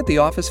Monday at the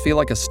office feel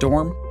like a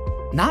storm?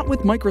 Not with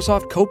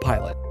Microsoft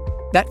Copilot.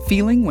 That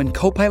feeling when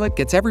Copilot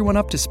gets everyone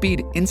up to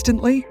speed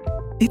instantly?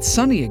 It's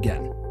sunny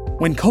again.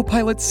 When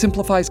Copilot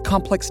simplifies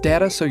complex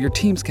data so your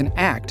teams can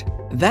act,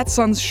 that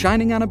sun's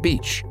shining on a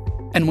beach.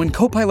 And when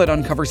Copilot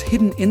uncovers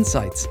hidden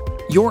insights,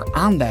 you're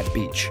on that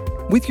beach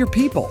with your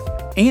people,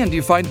 and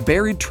you find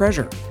buried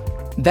treasure.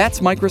 That's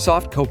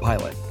Microsoft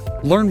Copilot.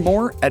 Learn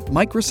more at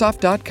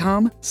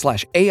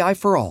Microsoft.com/AI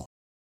for all.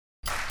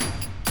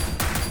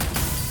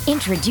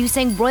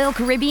 Introducing Royal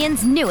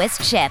Caribbean's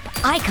newest ship,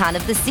 Icon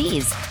of the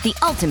Seas, the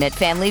ultimate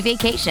family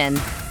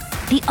vacation.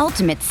 The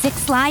ultimate 6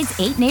 slides,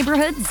 8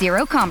 neighborhoods,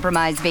 0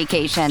 compromise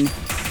vacation.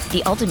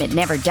 The ultimate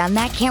never done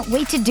that, can't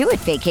wait to do it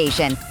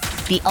vacation.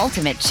 The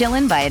ultimate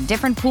chillin' by a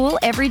different pool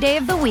every day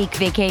of the week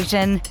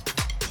vacation.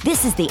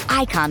 This is the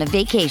Icon of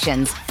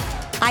Vacations.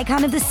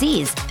 Icon of the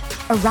Seas,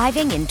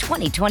 arriving in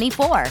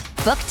 2024.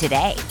 Book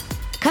today.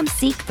 Come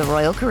seek the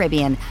Royal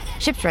Caribbean.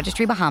 Ships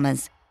Registry,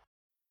 Bahamas.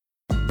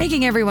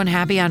 Making everyone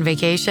happy on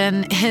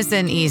vacation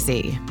isn't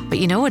easy, but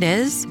you know what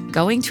is?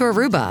 Going to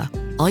Aruba.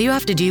 All you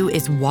have to do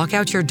is walk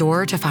out your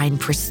door to find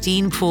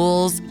pristine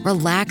pools,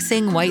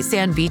 relaxing white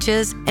sand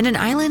beaches, and an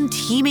island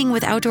teeming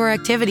with outdoor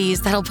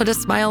activities that'll put a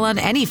smile on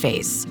any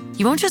face.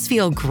 You won't just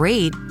feel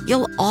great,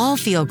 you'll all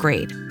feel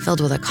great,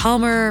 filled with a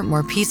calmer,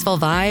 more peaceful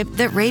vibe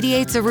that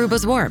radiates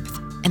Aruba's warmth.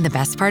 And the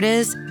best part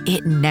is,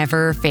 it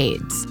never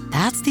fades.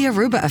 That's the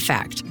Aruba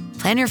effect.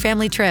 Plan your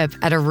family trip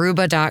at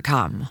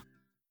Aruba.com.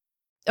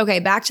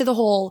 Okay, back to the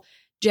whole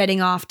jetting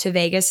off to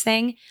Vegas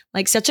thing.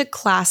 Like, such a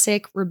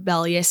classic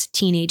rebellious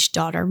teenage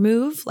daughter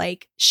move.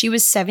 Like, she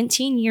was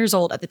 17 years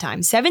old at the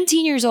time,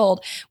 17 years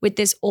old with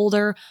this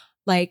older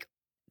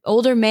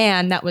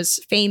man that was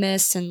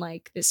famous and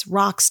like this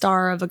rock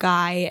star of a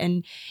guy.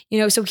 And,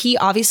 so he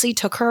obviously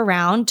took her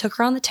around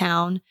the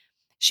town.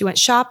 She went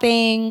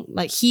shopping,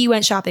 like he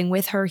went shopping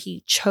with her.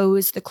 He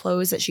chose the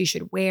clothes that she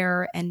should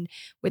wear. And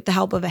with the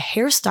help of a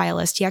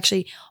hairstylist, he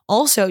actually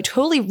also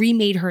totally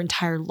remade her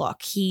entire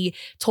look. He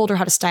told her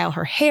how to style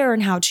her hair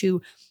and how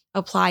to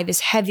apply this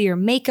heavier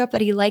makeup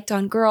that he liked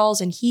on girls.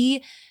 And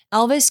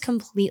Elvis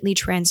completely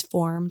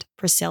transformed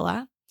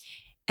Priscilla.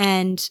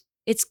 And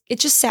it's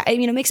just sad,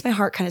 it makes my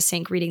heart kind of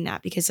sink reading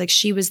that, because like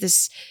she was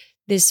this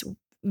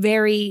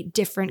very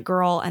different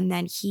girl. And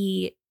then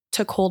he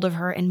took hold of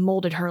her and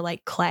molded her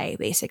like clay,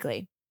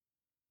 basically.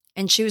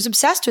 And she was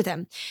obsessed with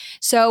him.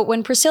 So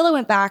when Priscilla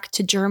went back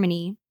to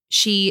Germany,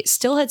 she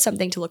still had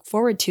something to look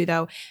forward to,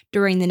 though,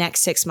 during the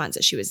next 6 months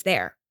that she was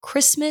there.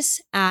 Christmas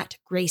at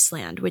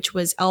Graceland, which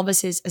was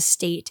Elvis's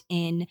estate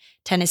in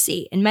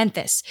Tennessee, in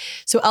Memphis.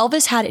 So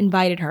Elvis had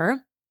invited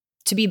her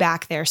to be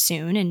back there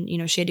soon. And,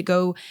 she had to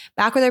go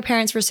back with her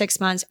parents for 6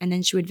 months, and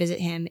then she would visit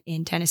him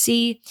in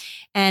Tennessee.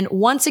 And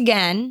once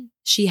again,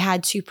 she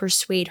had to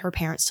persuade her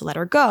parents to let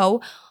her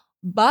go,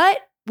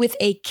 but with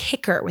a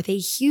kicker, with a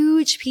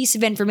huge piece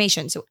of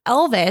information. So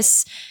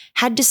Elvis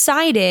had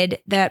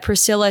decided that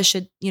Priscilla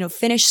should,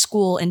 finish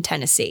school in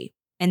Tennessee.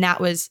 And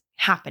that was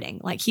happening.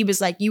 Like, he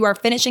was like, you are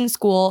finishing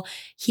school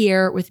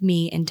here with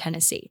me in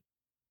Tennessee.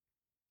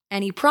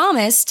 And he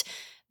promised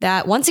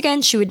that once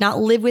again, she would not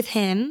live with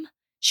him.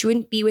 She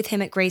wouldn't be with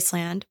him at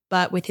Graceland,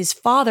 but with his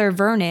father,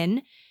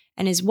 Vernon,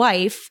 and his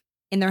wife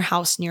in their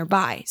house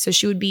nearby. So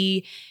she would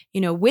be,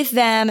 with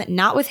them,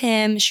 not with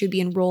him. She would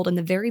be enrolled in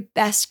the very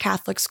best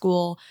Catholic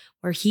school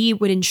where Elvis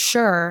would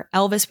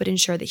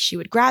ensure that she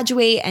would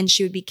graduate and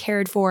she would be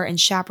cared for and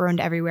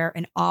chaperoned everywhere,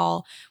 and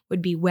all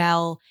would be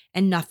well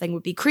and nothing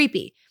would be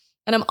creepy.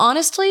 And I'm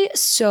honestly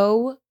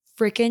so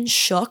freaking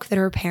shook that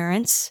her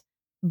parents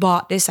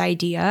bought this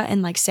idea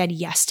and like said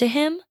yes to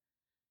him.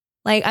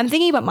 Like, I'm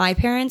thinking about my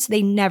parents,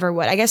 they never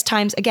would. I guess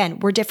times, again,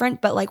 we're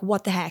different, but like,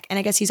 what the heck? And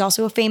I guess he's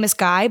also a famous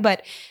guy,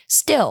 but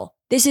still,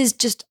 this is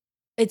just,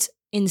 it's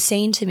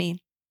insane to me.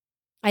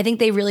 I think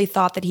they really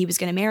thought that he was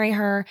going to marry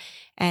her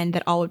and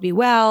that all would be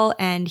well.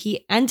 And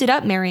he ended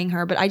up marrying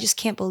her, but I just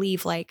can't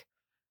believe like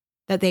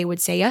that they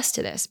would say yes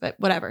to this, but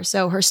whatever.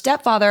 So her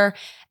stepfather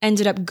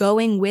ended up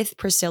going with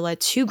Priscilla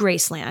to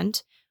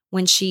Graceland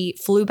when she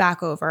flew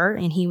back over,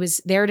 and he was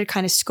there to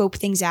kind of scope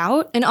things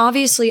out. And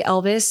obviously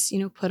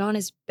Elvis, put on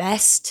his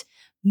best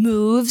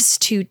moves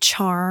to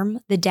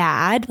charm the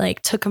dad,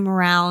 like took him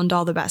around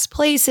all the best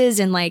places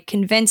and like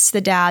convinced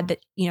the dad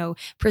that,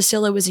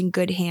 Priscilla was in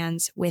good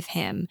hands with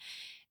him.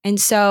 And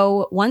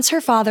so once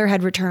her father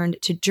had returned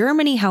to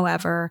Germany,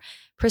 however,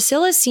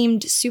 Priscilla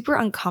seemed super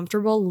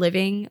uncomfortable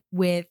living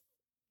with,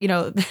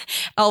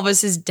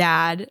 Elvis's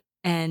dad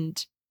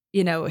and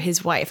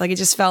his wife. Like, it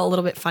just felt a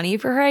little bit funny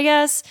for her, I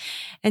guess.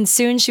 And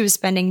soon she was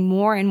spending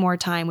more and more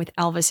time with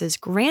Elvis's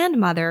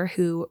grandmother,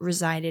 who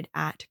resided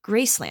at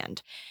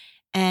Graceland.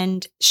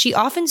 And she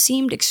often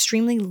seemed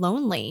extremely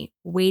lonely,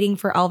 waiting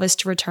for Elvis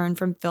to return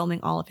from filming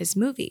all of his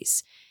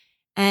movies.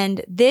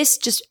 And this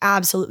just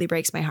absolutely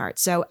breaks my heart.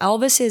 So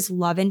Elvis's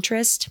love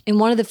interest in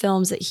one of the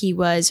films that he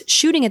was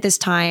shooting at this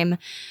time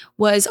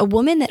was a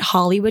woman that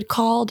Hollywood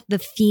called the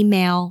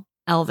female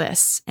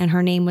Elvis. And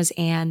her name was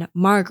Anne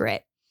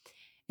Margaret.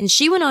 And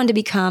she went on to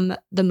become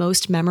the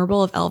most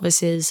memorable of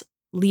Elvis's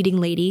leading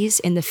ladies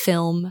in the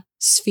film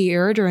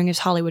sphere during his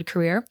Hollywood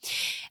career.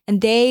 And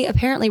they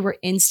apparently were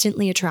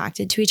instantly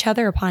attracted to each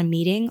other upon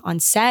meeting on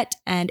set,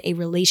 and a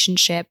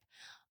relationship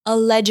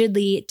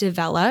allegedly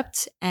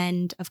developed.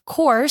 And of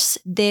course,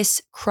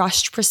 this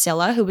crushed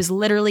Priscilla, who was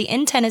literally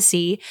in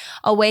Tennessee,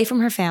 away from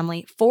her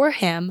family for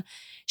him.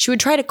 She would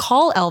try to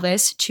call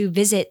Elvis to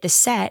visit the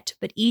set,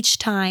 but each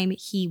time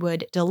he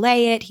would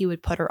delay it, he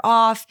would put her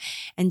off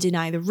and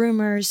deny the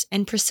rumors.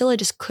 And Priscilla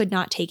just could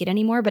not take it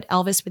anymore, but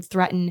Elvis would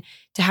threaten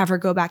to have her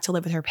go back to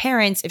live with her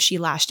parents if she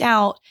lashed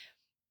out.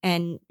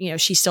 And,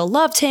 she still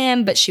loved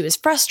him, but she was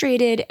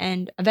frustrated.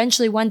 And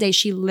eventually one day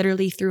she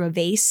literally threw a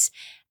vase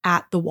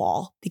at the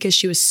wall because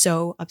she was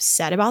so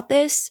upset about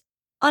this,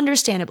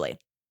 understandably.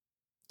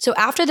 So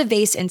after the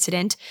vase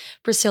incident,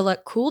 Priscilla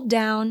cooled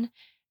down,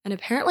 and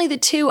apparently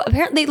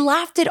they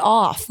laughed it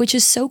off, which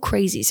is so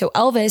crazy. So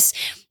Elvis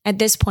at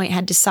this point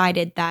had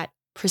decided that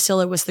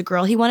Priscilla was the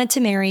girl he wanted to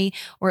marry,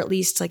 or at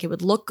least it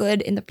would look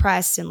good in the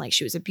press and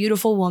she was a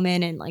beautiful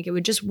woman and it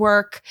would just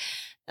work.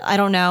 I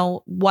don't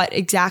know what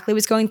exactly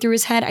was going through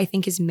his head. I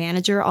think his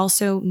manager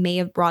also may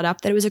have brought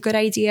up that it was a good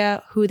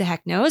idea. Who the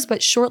heck knows?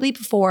 But shortly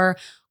before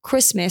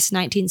Christmas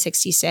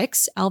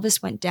 1966,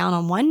 Elvis went down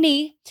on one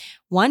knee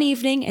one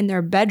evening in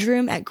their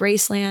bedroom at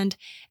Graceland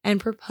and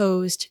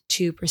proposed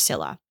to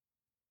Priscilla.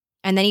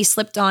 And then he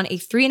slipped on a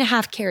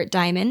 3.5 carat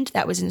diamond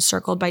that was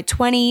encircled by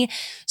 20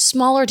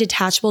 smaller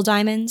detachable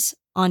diamonds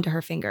onto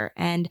her finger.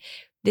 And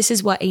this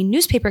is what a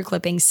newspaper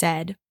clipping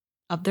said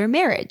of their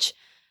marriage.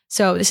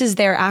 So this is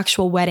their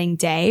actual wedding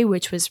day,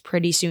 which was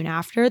pretty soon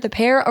after. The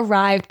pair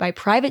arrived by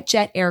private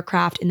jet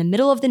aircraft in the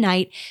middle of the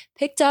night,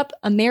 picked up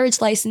a marriage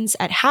license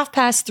at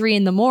 3:30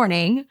 in the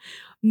morning,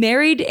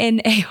 married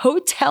in a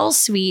hotel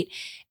suite,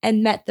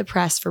 and met the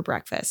press for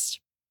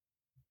breakfast.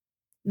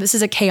 This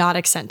is a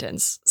chaotic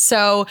sentence.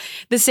 So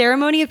the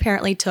ceremony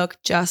apparently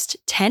took just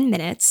 10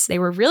 minutes. They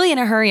were really in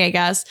a hurry, I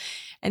guess.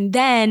 And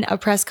then a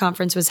press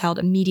conference was held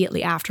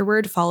immediately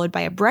afterward, followed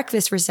by a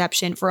breakfast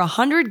reception for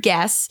 100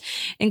 guests,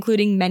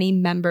 including many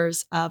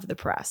members of the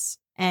press.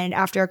 And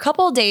after a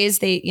couple of days,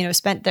 they,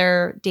 spent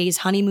their days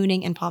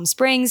honeymooning in Palm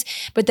Springs,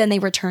 but then they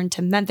returned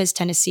to Memphis,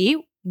 Tennessee,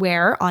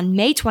 where on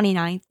May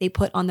 29th, they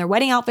put on their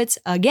wedding outfits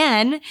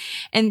again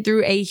and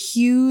threw a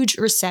huge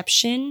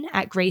reception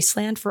at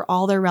Graceland for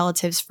all their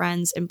relatives,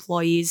 friends,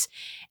 employees,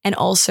 and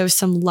also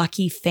some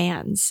lucky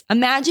fans.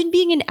 Imagine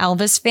being an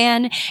Elvis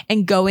fan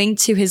and going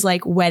to his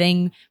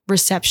wedding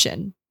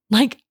reception.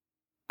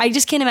 I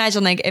just can't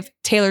imagine if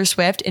Taylor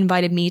Swift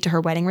invited me to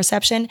her wedding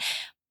reception.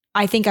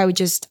 I think I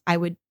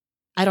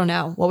don't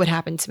know what would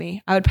happen to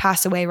me. I would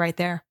pass away right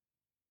there.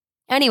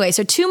 Anyway,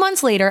 so 2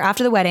 months later,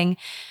 after the wedding,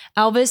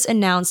 Elvis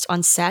announced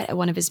on set at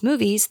one of his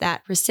movies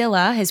that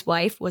Priscilla, his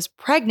wife, was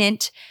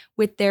pregnant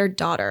with their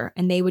daughter,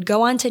 and they would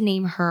go on to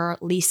name her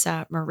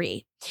Lisa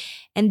Marie.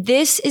 And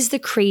this is the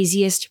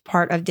craziest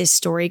part of this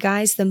story,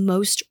 guys, the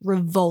most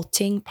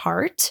revolting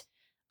part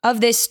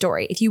of this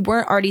story. If you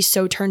weren't already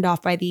so turned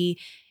off by the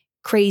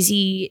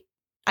crazy,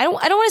 I don't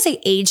want to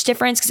say age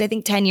difference, because I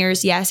think 10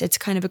 years, yes, it's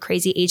kind of a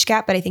crazy age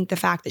gap, but I think the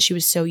fact that she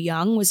was so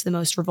young was the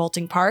most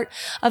revolting part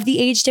of the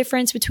age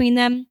difference between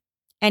them.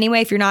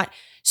 Anyway, if you're not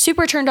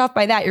super turned off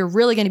by that, you're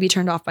really going to be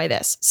turned off by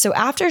this. So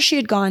after she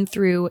had gone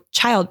through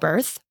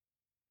childbirth,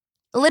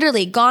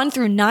 literally gone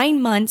through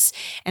 9 months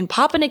and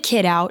popping a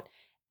kid out,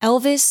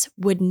 Elvis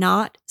would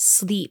not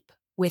sleep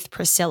with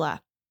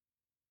Priscilla.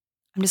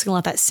 I'm just going to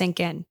let that sink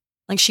in.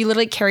 She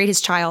literally carried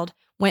his child,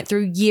 went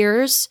through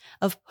years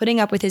of putting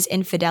up with his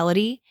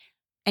infidelity,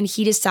 and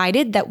he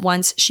decided that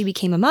once she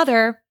became a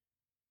mother,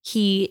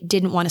 he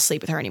didn't want to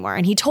sleep with her anymore.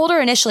 And he told her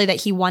initially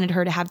that he wanted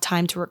her to have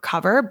time to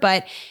recover,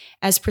 but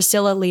as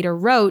Priscilla later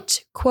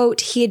wrote,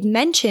 quote, he had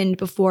mentioned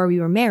before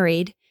we were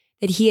married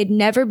that he had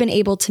never been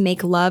able to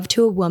make love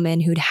to a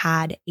woman who'd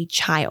had a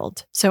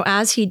child. So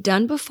as he'd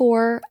done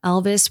before,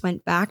 Elvis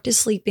went back to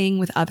sleeping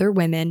with other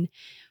women.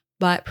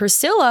 But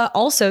Priscilla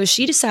also,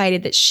 she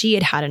decided that she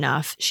had had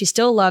enough. She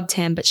still loved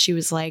him, but she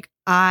was like,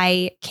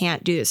 I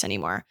can't do this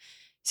anymore.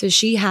 So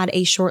she had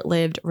a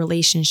short-lived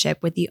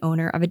relationship with the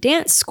owner of a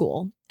dance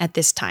school at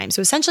this time.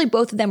 So essentially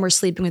both of them were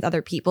sleeping with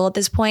other people at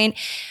this point,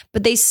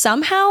 but they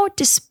somehow,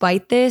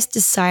 despite this,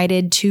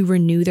 decided to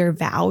renew their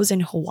vows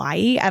in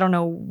Hawaii. I don't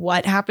know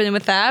what happened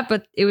with that,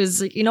 but it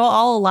was,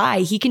 all a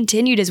lie. He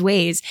continued his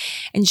ways,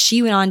 and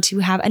she went on to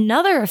have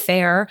another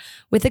affair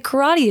with a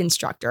karate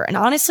instructor. And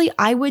honestly,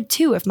 I would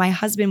too if my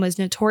husband was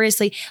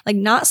notoriously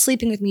not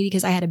sleeping with me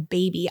because I had a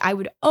baby. I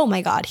would, oh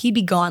my God, he'd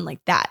be gone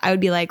like that. I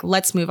would be like,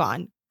 let's move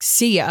on.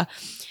 See ya.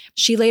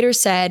 She later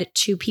said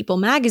to People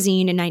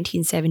magazine in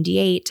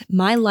 1978,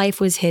 my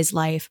life was his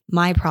life.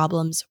 My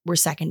problems were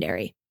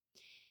secondary.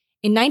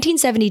 In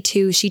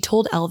 1972, she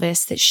told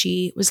Elvis that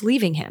she was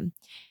leaving him.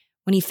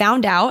 When he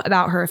found out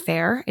about her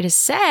affair, it is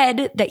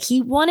said that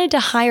he wanted to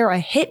hire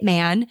a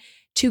hitman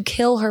to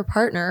kill her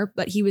partner,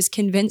 but he was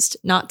convinced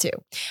not to.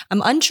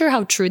 I'm unsure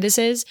how true this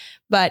is,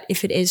 but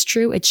if it is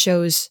true, it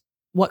shows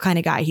what kind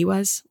of guy he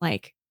was.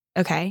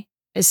 Okay.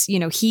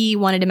 He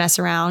wanted to mess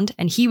around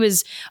and he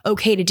was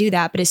okay to do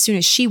that. But as soon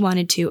as she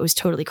wanted to, it was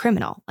totally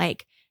criminal.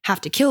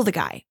 Have to kill the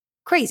guy.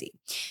 Crazy.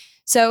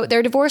 So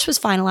their divorce was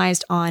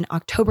finalized on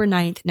October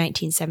 9th,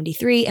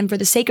 1973. And for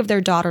the sake of their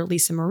daughter,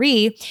 Lisa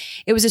Marie,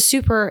 it was a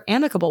super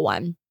amicable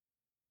one.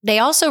 They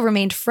also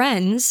remained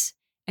friends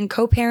and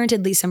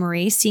co-parented Lisa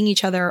Marie, seeing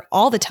each other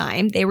all the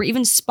time. They were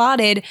even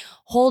spotted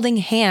holding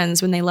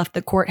hands when they left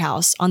the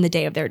courthouse on the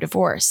day of their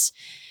divorce.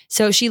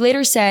 So she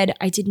later said,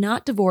 "I did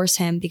not divorce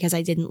him because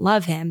I didn't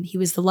love him. He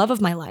was the love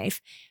of my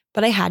life,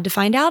 but I had to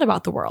find out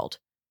about the world,"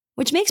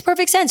 which makes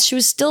perfect sense. She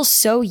was still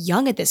so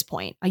young at this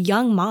point, a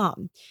young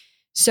mom.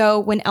 So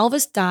when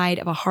Elvis died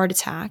of a heart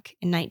attack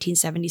in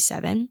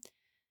 1977,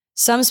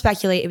 some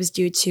speculate it was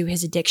due to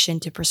his addiction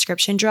to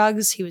prescription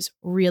drugs. He was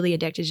really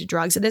addicted to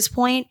drugs at this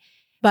point,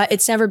 but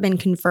it's never been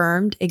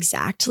confirmed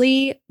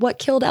exactly what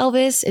killed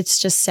Elvis. It's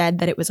just said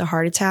that it was a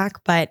heart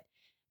attack, but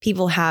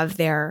people have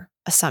their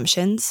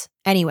assumptions.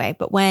 Anyway,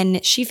 but when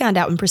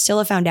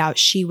Priscilla found out,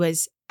 she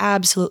was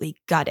absolutely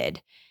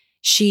gutted.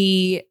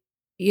 She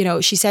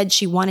said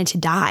she wanted to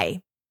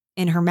die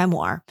in her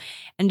memoir.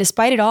 And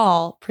despite it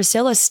all,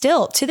 Priscilla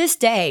still, to this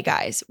day,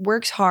 guys,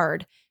 works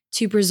hard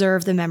to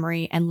preserve the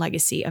memory and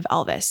legacy of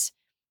Elvis.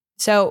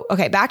 So,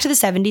 okay, back to the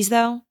 70s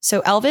though.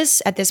 So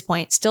Elvis, at this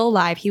point, still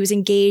alive, he was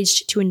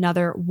engaged to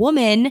another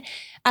woman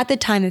at the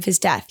time of his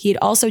death. He had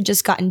also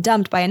just gotten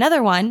dumped by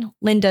another one,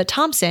 Linda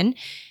Thompson,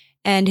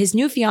 and his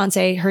new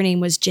fiance, her name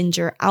was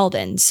Ginger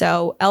Alden.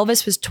 So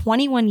Elvis was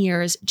 21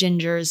 years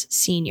Ginger's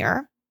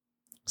senior.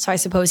 So I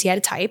suppose he had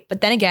a type,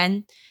 but then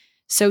again,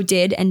 so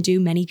did and do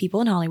many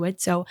people in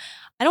Hollywood. So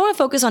I don't want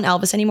to focus on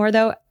Elvis anymore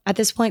though at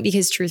this point,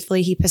 because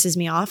truthfully, he pisses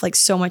me off. Like,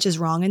 so much is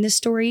wrong in this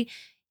story.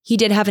 He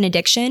did have an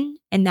addiction,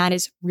 and that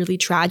is really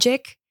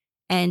tragic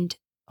and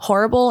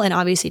horrible, and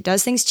obviously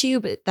does things to you,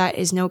 but that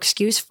is no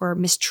excuse for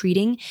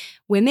mistreating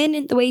women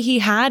in the way he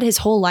had his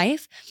whole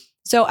life.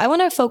 So I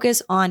want to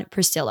focus on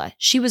Priscilla.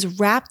 She was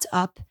wrapped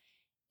up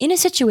in a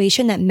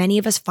situation that many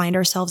of us find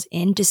ourselves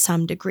in to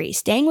some degree,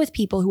 staying with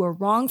people who are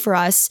wrong for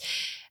us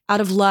out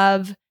of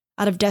love,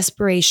 out of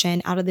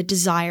desperation, out of the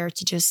desire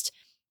to just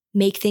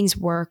make things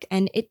work.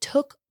 And it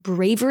took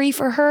bravery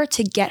for her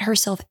to get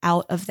herself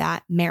out of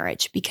that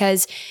marriage,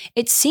 because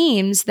it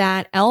seems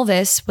that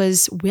Elvis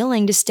was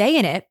willing to stay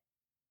in it,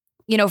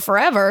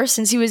 forever,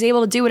 since he was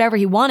able to do whatever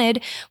he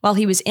wanted while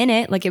he was in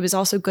it. Like, it was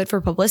also good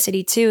for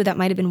publicity too. That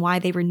might have been why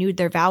they renewed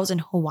their vows in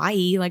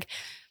Hawaii. Like,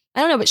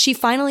 I don't know, but she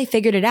finally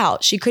figured it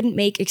out. She couldn't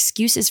make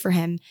excuses for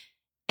him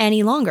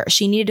any longer.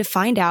 She needed to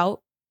find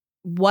out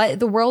what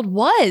the world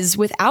was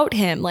without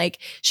him. Like,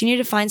 she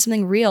needed to find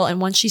something real.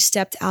 And once she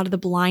stepped out of the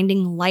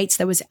blinding lights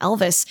that was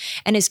Elvis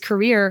and his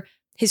career,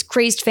 his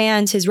crazed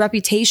fans, his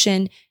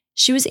reputation,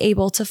 she was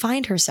able to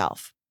find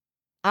herself.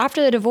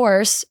 After the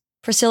divorce,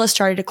 Priscilla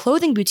started a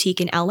clothing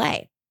boutique in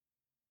LA.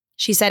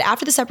 She said,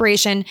 "After the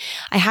separation,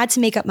 I had to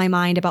make up my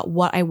mind about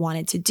what I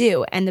wanted to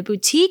do." And the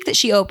boutique that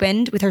she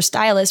opened with her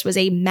stylist was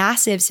a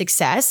massive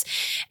success,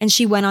 and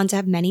she went on to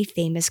have many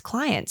famous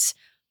clients.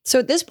 So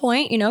at this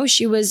point,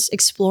 she was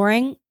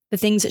exploring the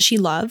things that she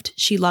loved.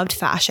 She loved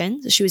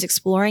fashion, so she was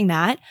exploring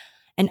that.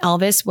 And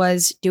Elvis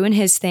was doing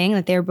his thing,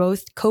 that they were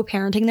both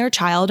co-parenting their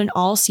child, and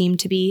all seemed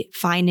to be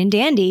fine and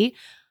dandy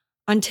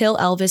until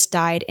Elvis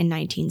died in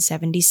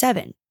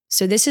 1977.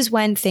 So this is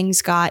when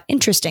things got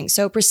interesting.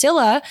 So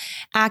Priscilla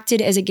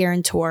acted as a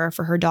guarantor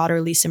for her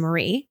daughter, Lisa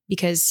Marie,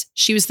 because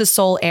she was the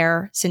sole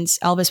heir since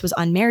Elvis was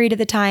unmarried at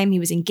the time. He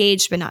was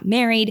engaged but not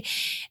married.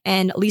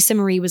 And Lisa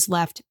Marie was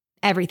left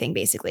everything,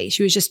 basically.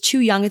 She was just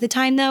too young at the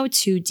time, though,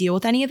 to deal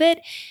with any of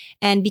it.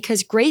 And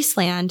because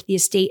Graceland, the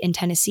estate in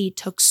Tennessee,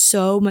 took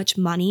so much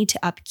money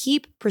to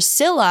upkeep,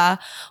 Priscilla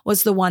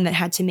was the one that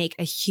had to make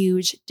a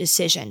huge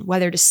decision,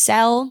 whether to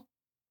sell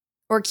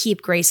or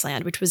keep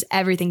Graceland, which was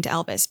everything to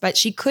Elvis. But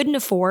she couldn't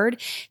afford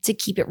to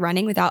keep it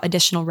running without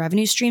additional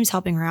revenue streams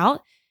helping her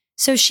out.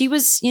 So she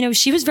was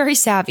very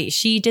savvy.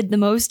 She did the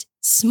most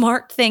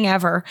smart thing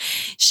ever.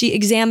 She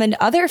examined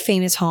other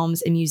famous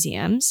homes and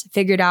museums,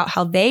 figured out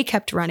how they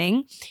kept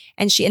running,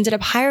 and she ended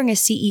up hiring a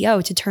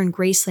CEO to turn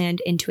Graceland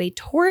into a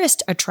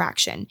tourist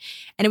attraction.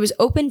 And it was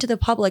opened to the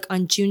public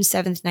on June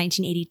 7th,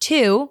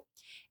 1982.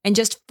 And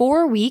just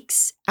 4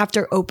 weeks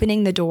after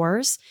opening the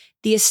doors,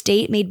 the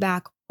estate made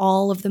back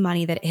all of the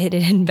money that it had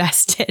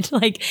invested.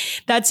 Like,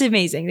 that's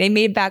amazing. They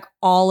made back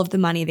all of the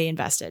money they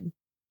invested.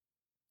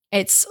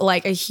 It's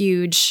like a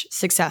huge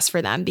success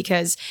for them,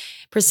 because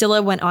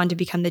Priscilla went on to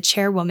become the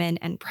chairwoman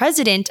and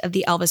president of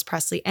the Elvis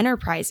Presley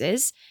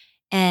Enterprises.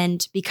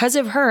 And because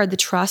of her, the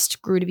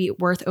trust grew to be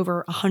worth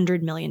over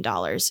 $100 million.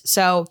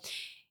 So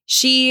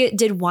she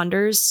did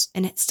wonders,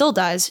 and it still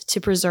does,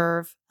 to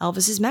preserve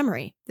Elvis's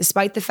memory.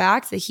 Despite the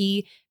fact that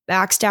he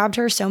backstabbed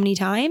her so many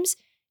times,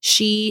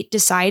 she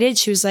decided,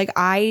 she was like,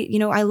 I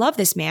love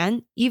this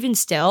man, even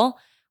still,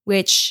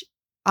 which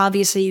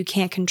obviously you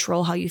can't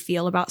control how you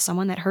feel about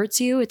someone that hurts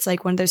you. It's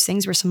like one of those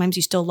things where sometimes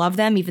you still love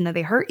them, even though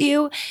they hurt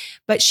you.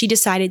 But she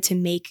decided to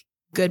make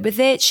good with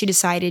it. She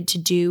decided to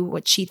do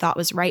what she thought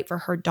was right for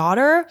her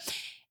daughter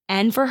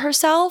and for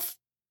herself,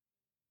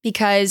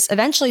 because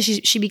eventually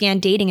she began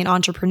dating an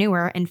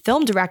entrepreneur and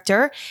film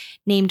director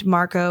named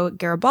Marco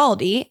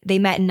Garibaldi. They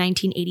met in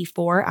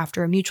 1984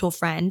 after a mutual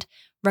friend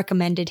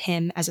recommended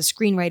him as a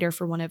screenwriter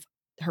for one of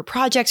her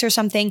projects or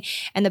something.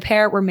 And the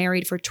pair were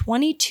married for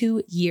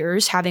 22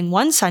 years, having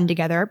one son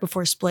together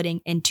before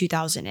splitting in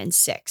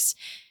 2006.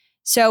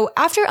 So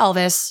after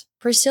Elvis,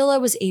 Priscilla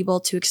was able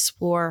to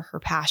explore her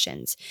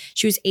passions.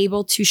 She was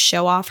able to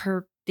show off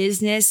her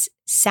business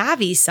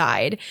savvy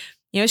side.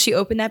 You know, she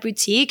opened that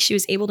boutique. She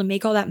was able to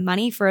make all that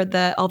money for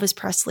the Elvis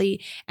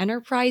Presley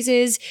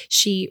Enterprises.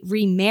 She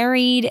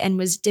remarried and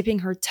was dipping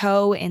her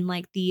toe in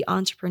like the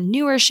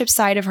entrepreneurship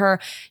side of her.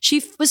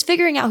 She was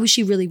figuring out who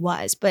she really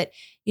was. But,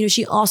 you know,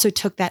 she also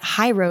took that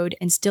high road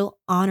and still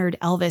honored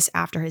Elvis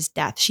after his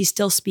death. She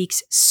still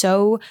speaks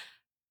so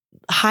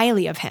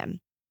highly of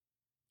him.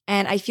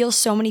 And I feel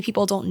so many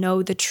people don't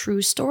know the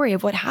true story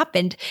of what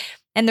happened.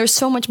 And there's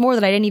so much more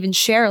that I didn't even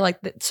share, like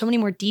so many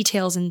more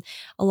details and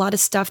a lot of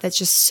stuff that's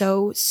just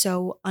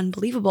so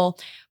unbelievable.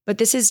 But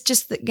this is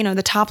just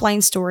the top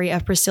line story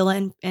of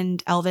Priscilla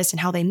and Elvis and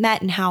how they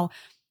met and how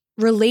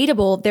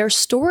relatable their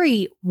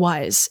story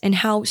was and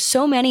how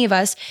so many of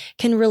us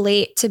can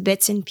relate to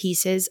bits and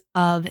pieces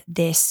of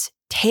this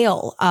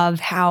tale of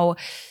how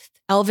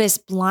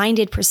Elvis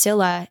blinded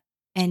Priscilla.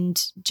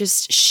 And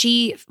just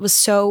she was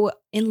so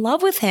in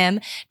love with him,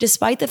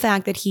 despite the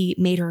fact that he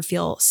made her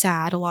feel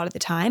sad a lot of the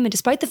time. And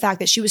despite the fact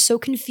that she was so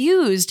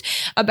confused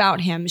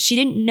about him, she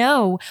didn't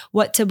know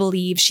what to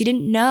believe. She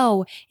didn't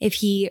know if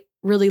he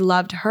really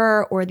loved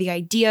her or the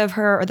idea of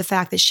her or the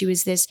fact that she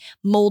was this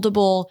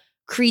moldable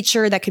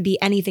creature that could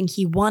be anything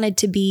he wanted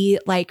to be.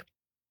 Like,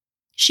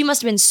 she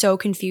must have been so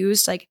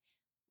confused, like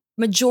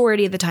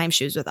majority of the time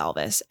she was with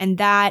Elvis. And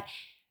that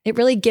it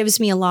really gives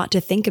me a lot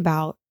to think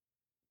about.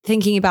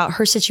 Thinking about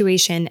her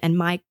situation and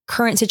my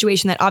current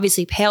situation that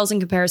obviously pales in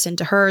comparison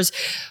to hers,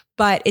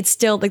 but it's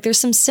still like there's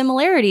some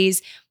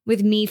similarities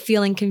with me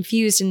feeling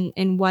confused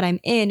in what I'm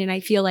in. And I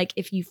feel like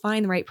if you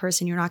find the right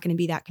person, you're not going to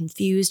be that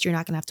confused. You're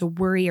not going to have to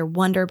worry or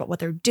wonder about what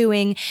they're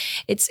doing.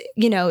 It's,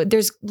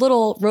 there's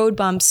little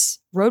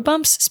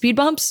speed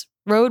bumps,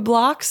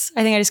 roadblocks.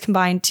 I think I just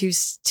combined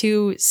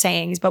two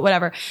sayings, but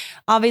whatever.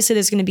 Obviously,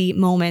 there's going to be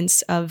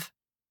moments of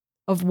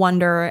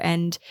wonder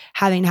and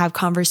having to have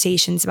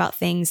conversations about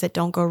things that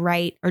don't go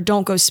right or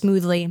don't go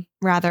smoothly,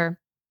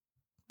 rather.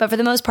 But for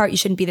the most part, you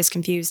shouldn't be this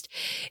confused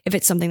if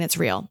it's something that's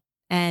real.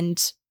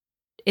 And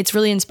it's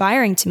really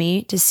inspiring to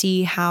me to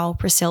see how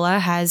Priscilla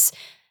has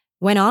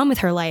went on with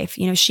her life.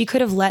 You know, she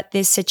could have let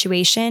this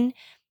situation,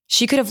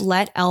 she could have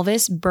let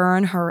Elvis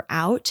burn her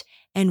out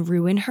and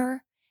ruin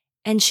her.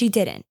 And she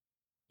didn't.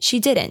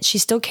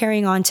 She's still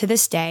carrying on to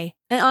this day.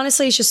 And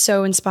honestly, it's just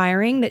so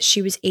inspiring that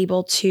she was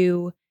able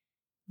to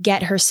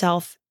get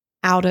herself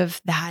out of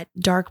that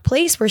dark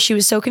place where she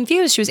was so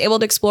confused. She was able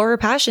to explore her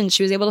passions.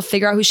 She was able to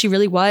figure out who she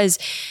really was.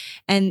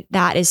 And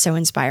that is so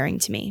inspiring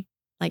to me.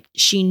 Like,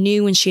 she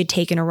knew when she had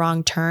taken a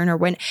wrong turn, or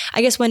when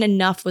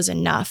enough was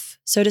enough,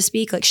 so to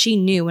speak. Like, she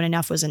knew when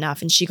enough was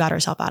enough and she got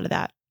herself out of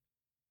that.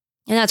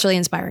 And that's really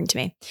inspiring to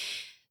me.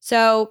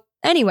 So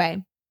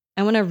anyway,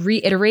 I want to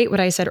reiterate what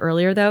I said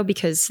earlier though,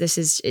 because this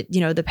is,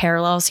 the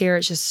parallels here.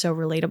 It's just so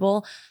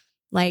relatable.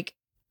 Like,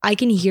 I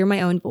can hear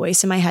my own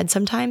voice in my head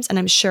sometimes. And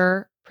I'm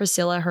sure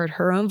Priscilla heard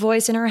her own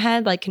voice in her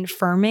head, like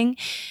confirming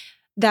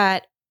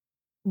that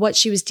what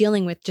she was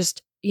dealing with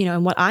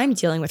and what I'm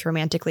dealing with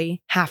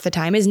romantically half the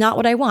time is not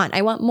what I want.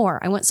 I want more.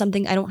 I want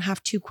something I don't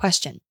have to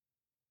question.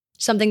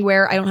 Something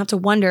where I don't have to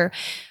wonder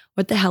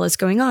what the hell is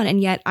going on. And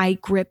yet I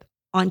grip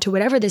onto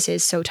whatever this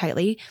is so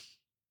tightly,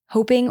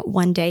 hoping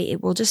one day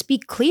it will just be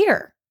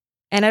clear.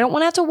 And I don't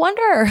want to have to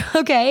wonder,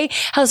 okay,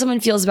 how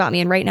someone feels about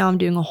me. And right now I'm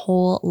doing a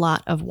whole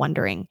lot of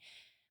wondering.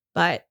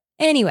 But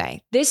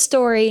anyway, this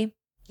story,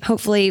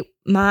 hopefully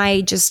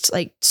my just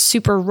like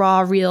super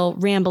raw, real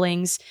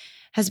ramblings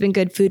has been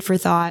good food for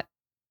thought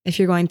if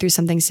you're going through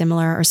something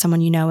similar or someone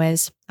you know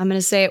is. I'm going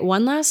to say it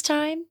one last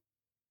time.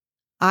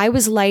 I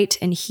was light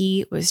and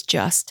he was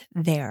just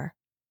there.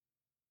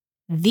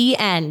 The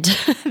end.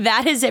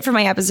 That is it for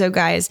my episode,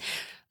 guys.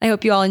 I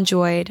hope you all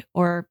enjoyed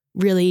or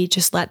really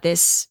just let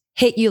this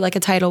hit you like a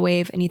tidal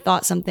wave and you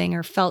thought something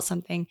or felt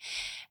something.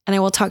 And I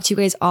will talk to you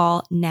guys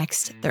all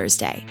next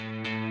Thursday.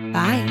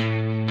 Bye.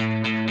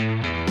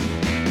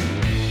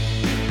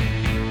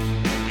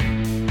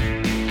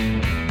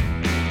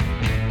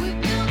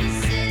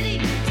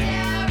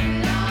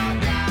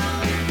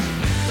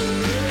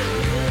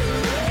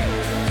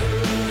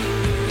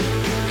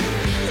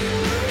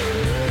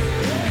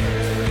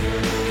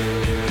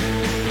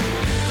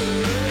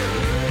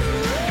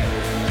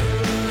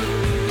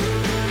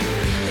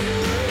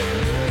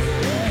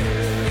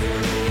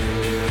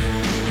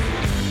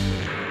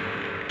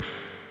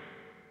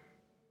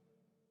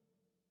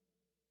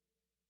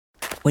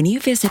 When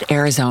you visit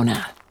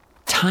Arizona,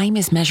 time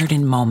is measured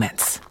in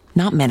moments,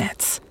 not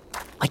minutes.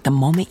 Like the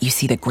moment you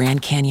see the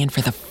Grand Canyon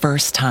for the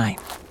first time.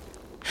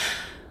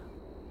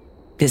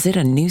 Visit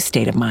a new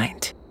state of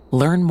mind.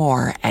 Learn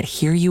more at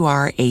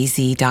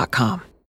hereyouareaz.com.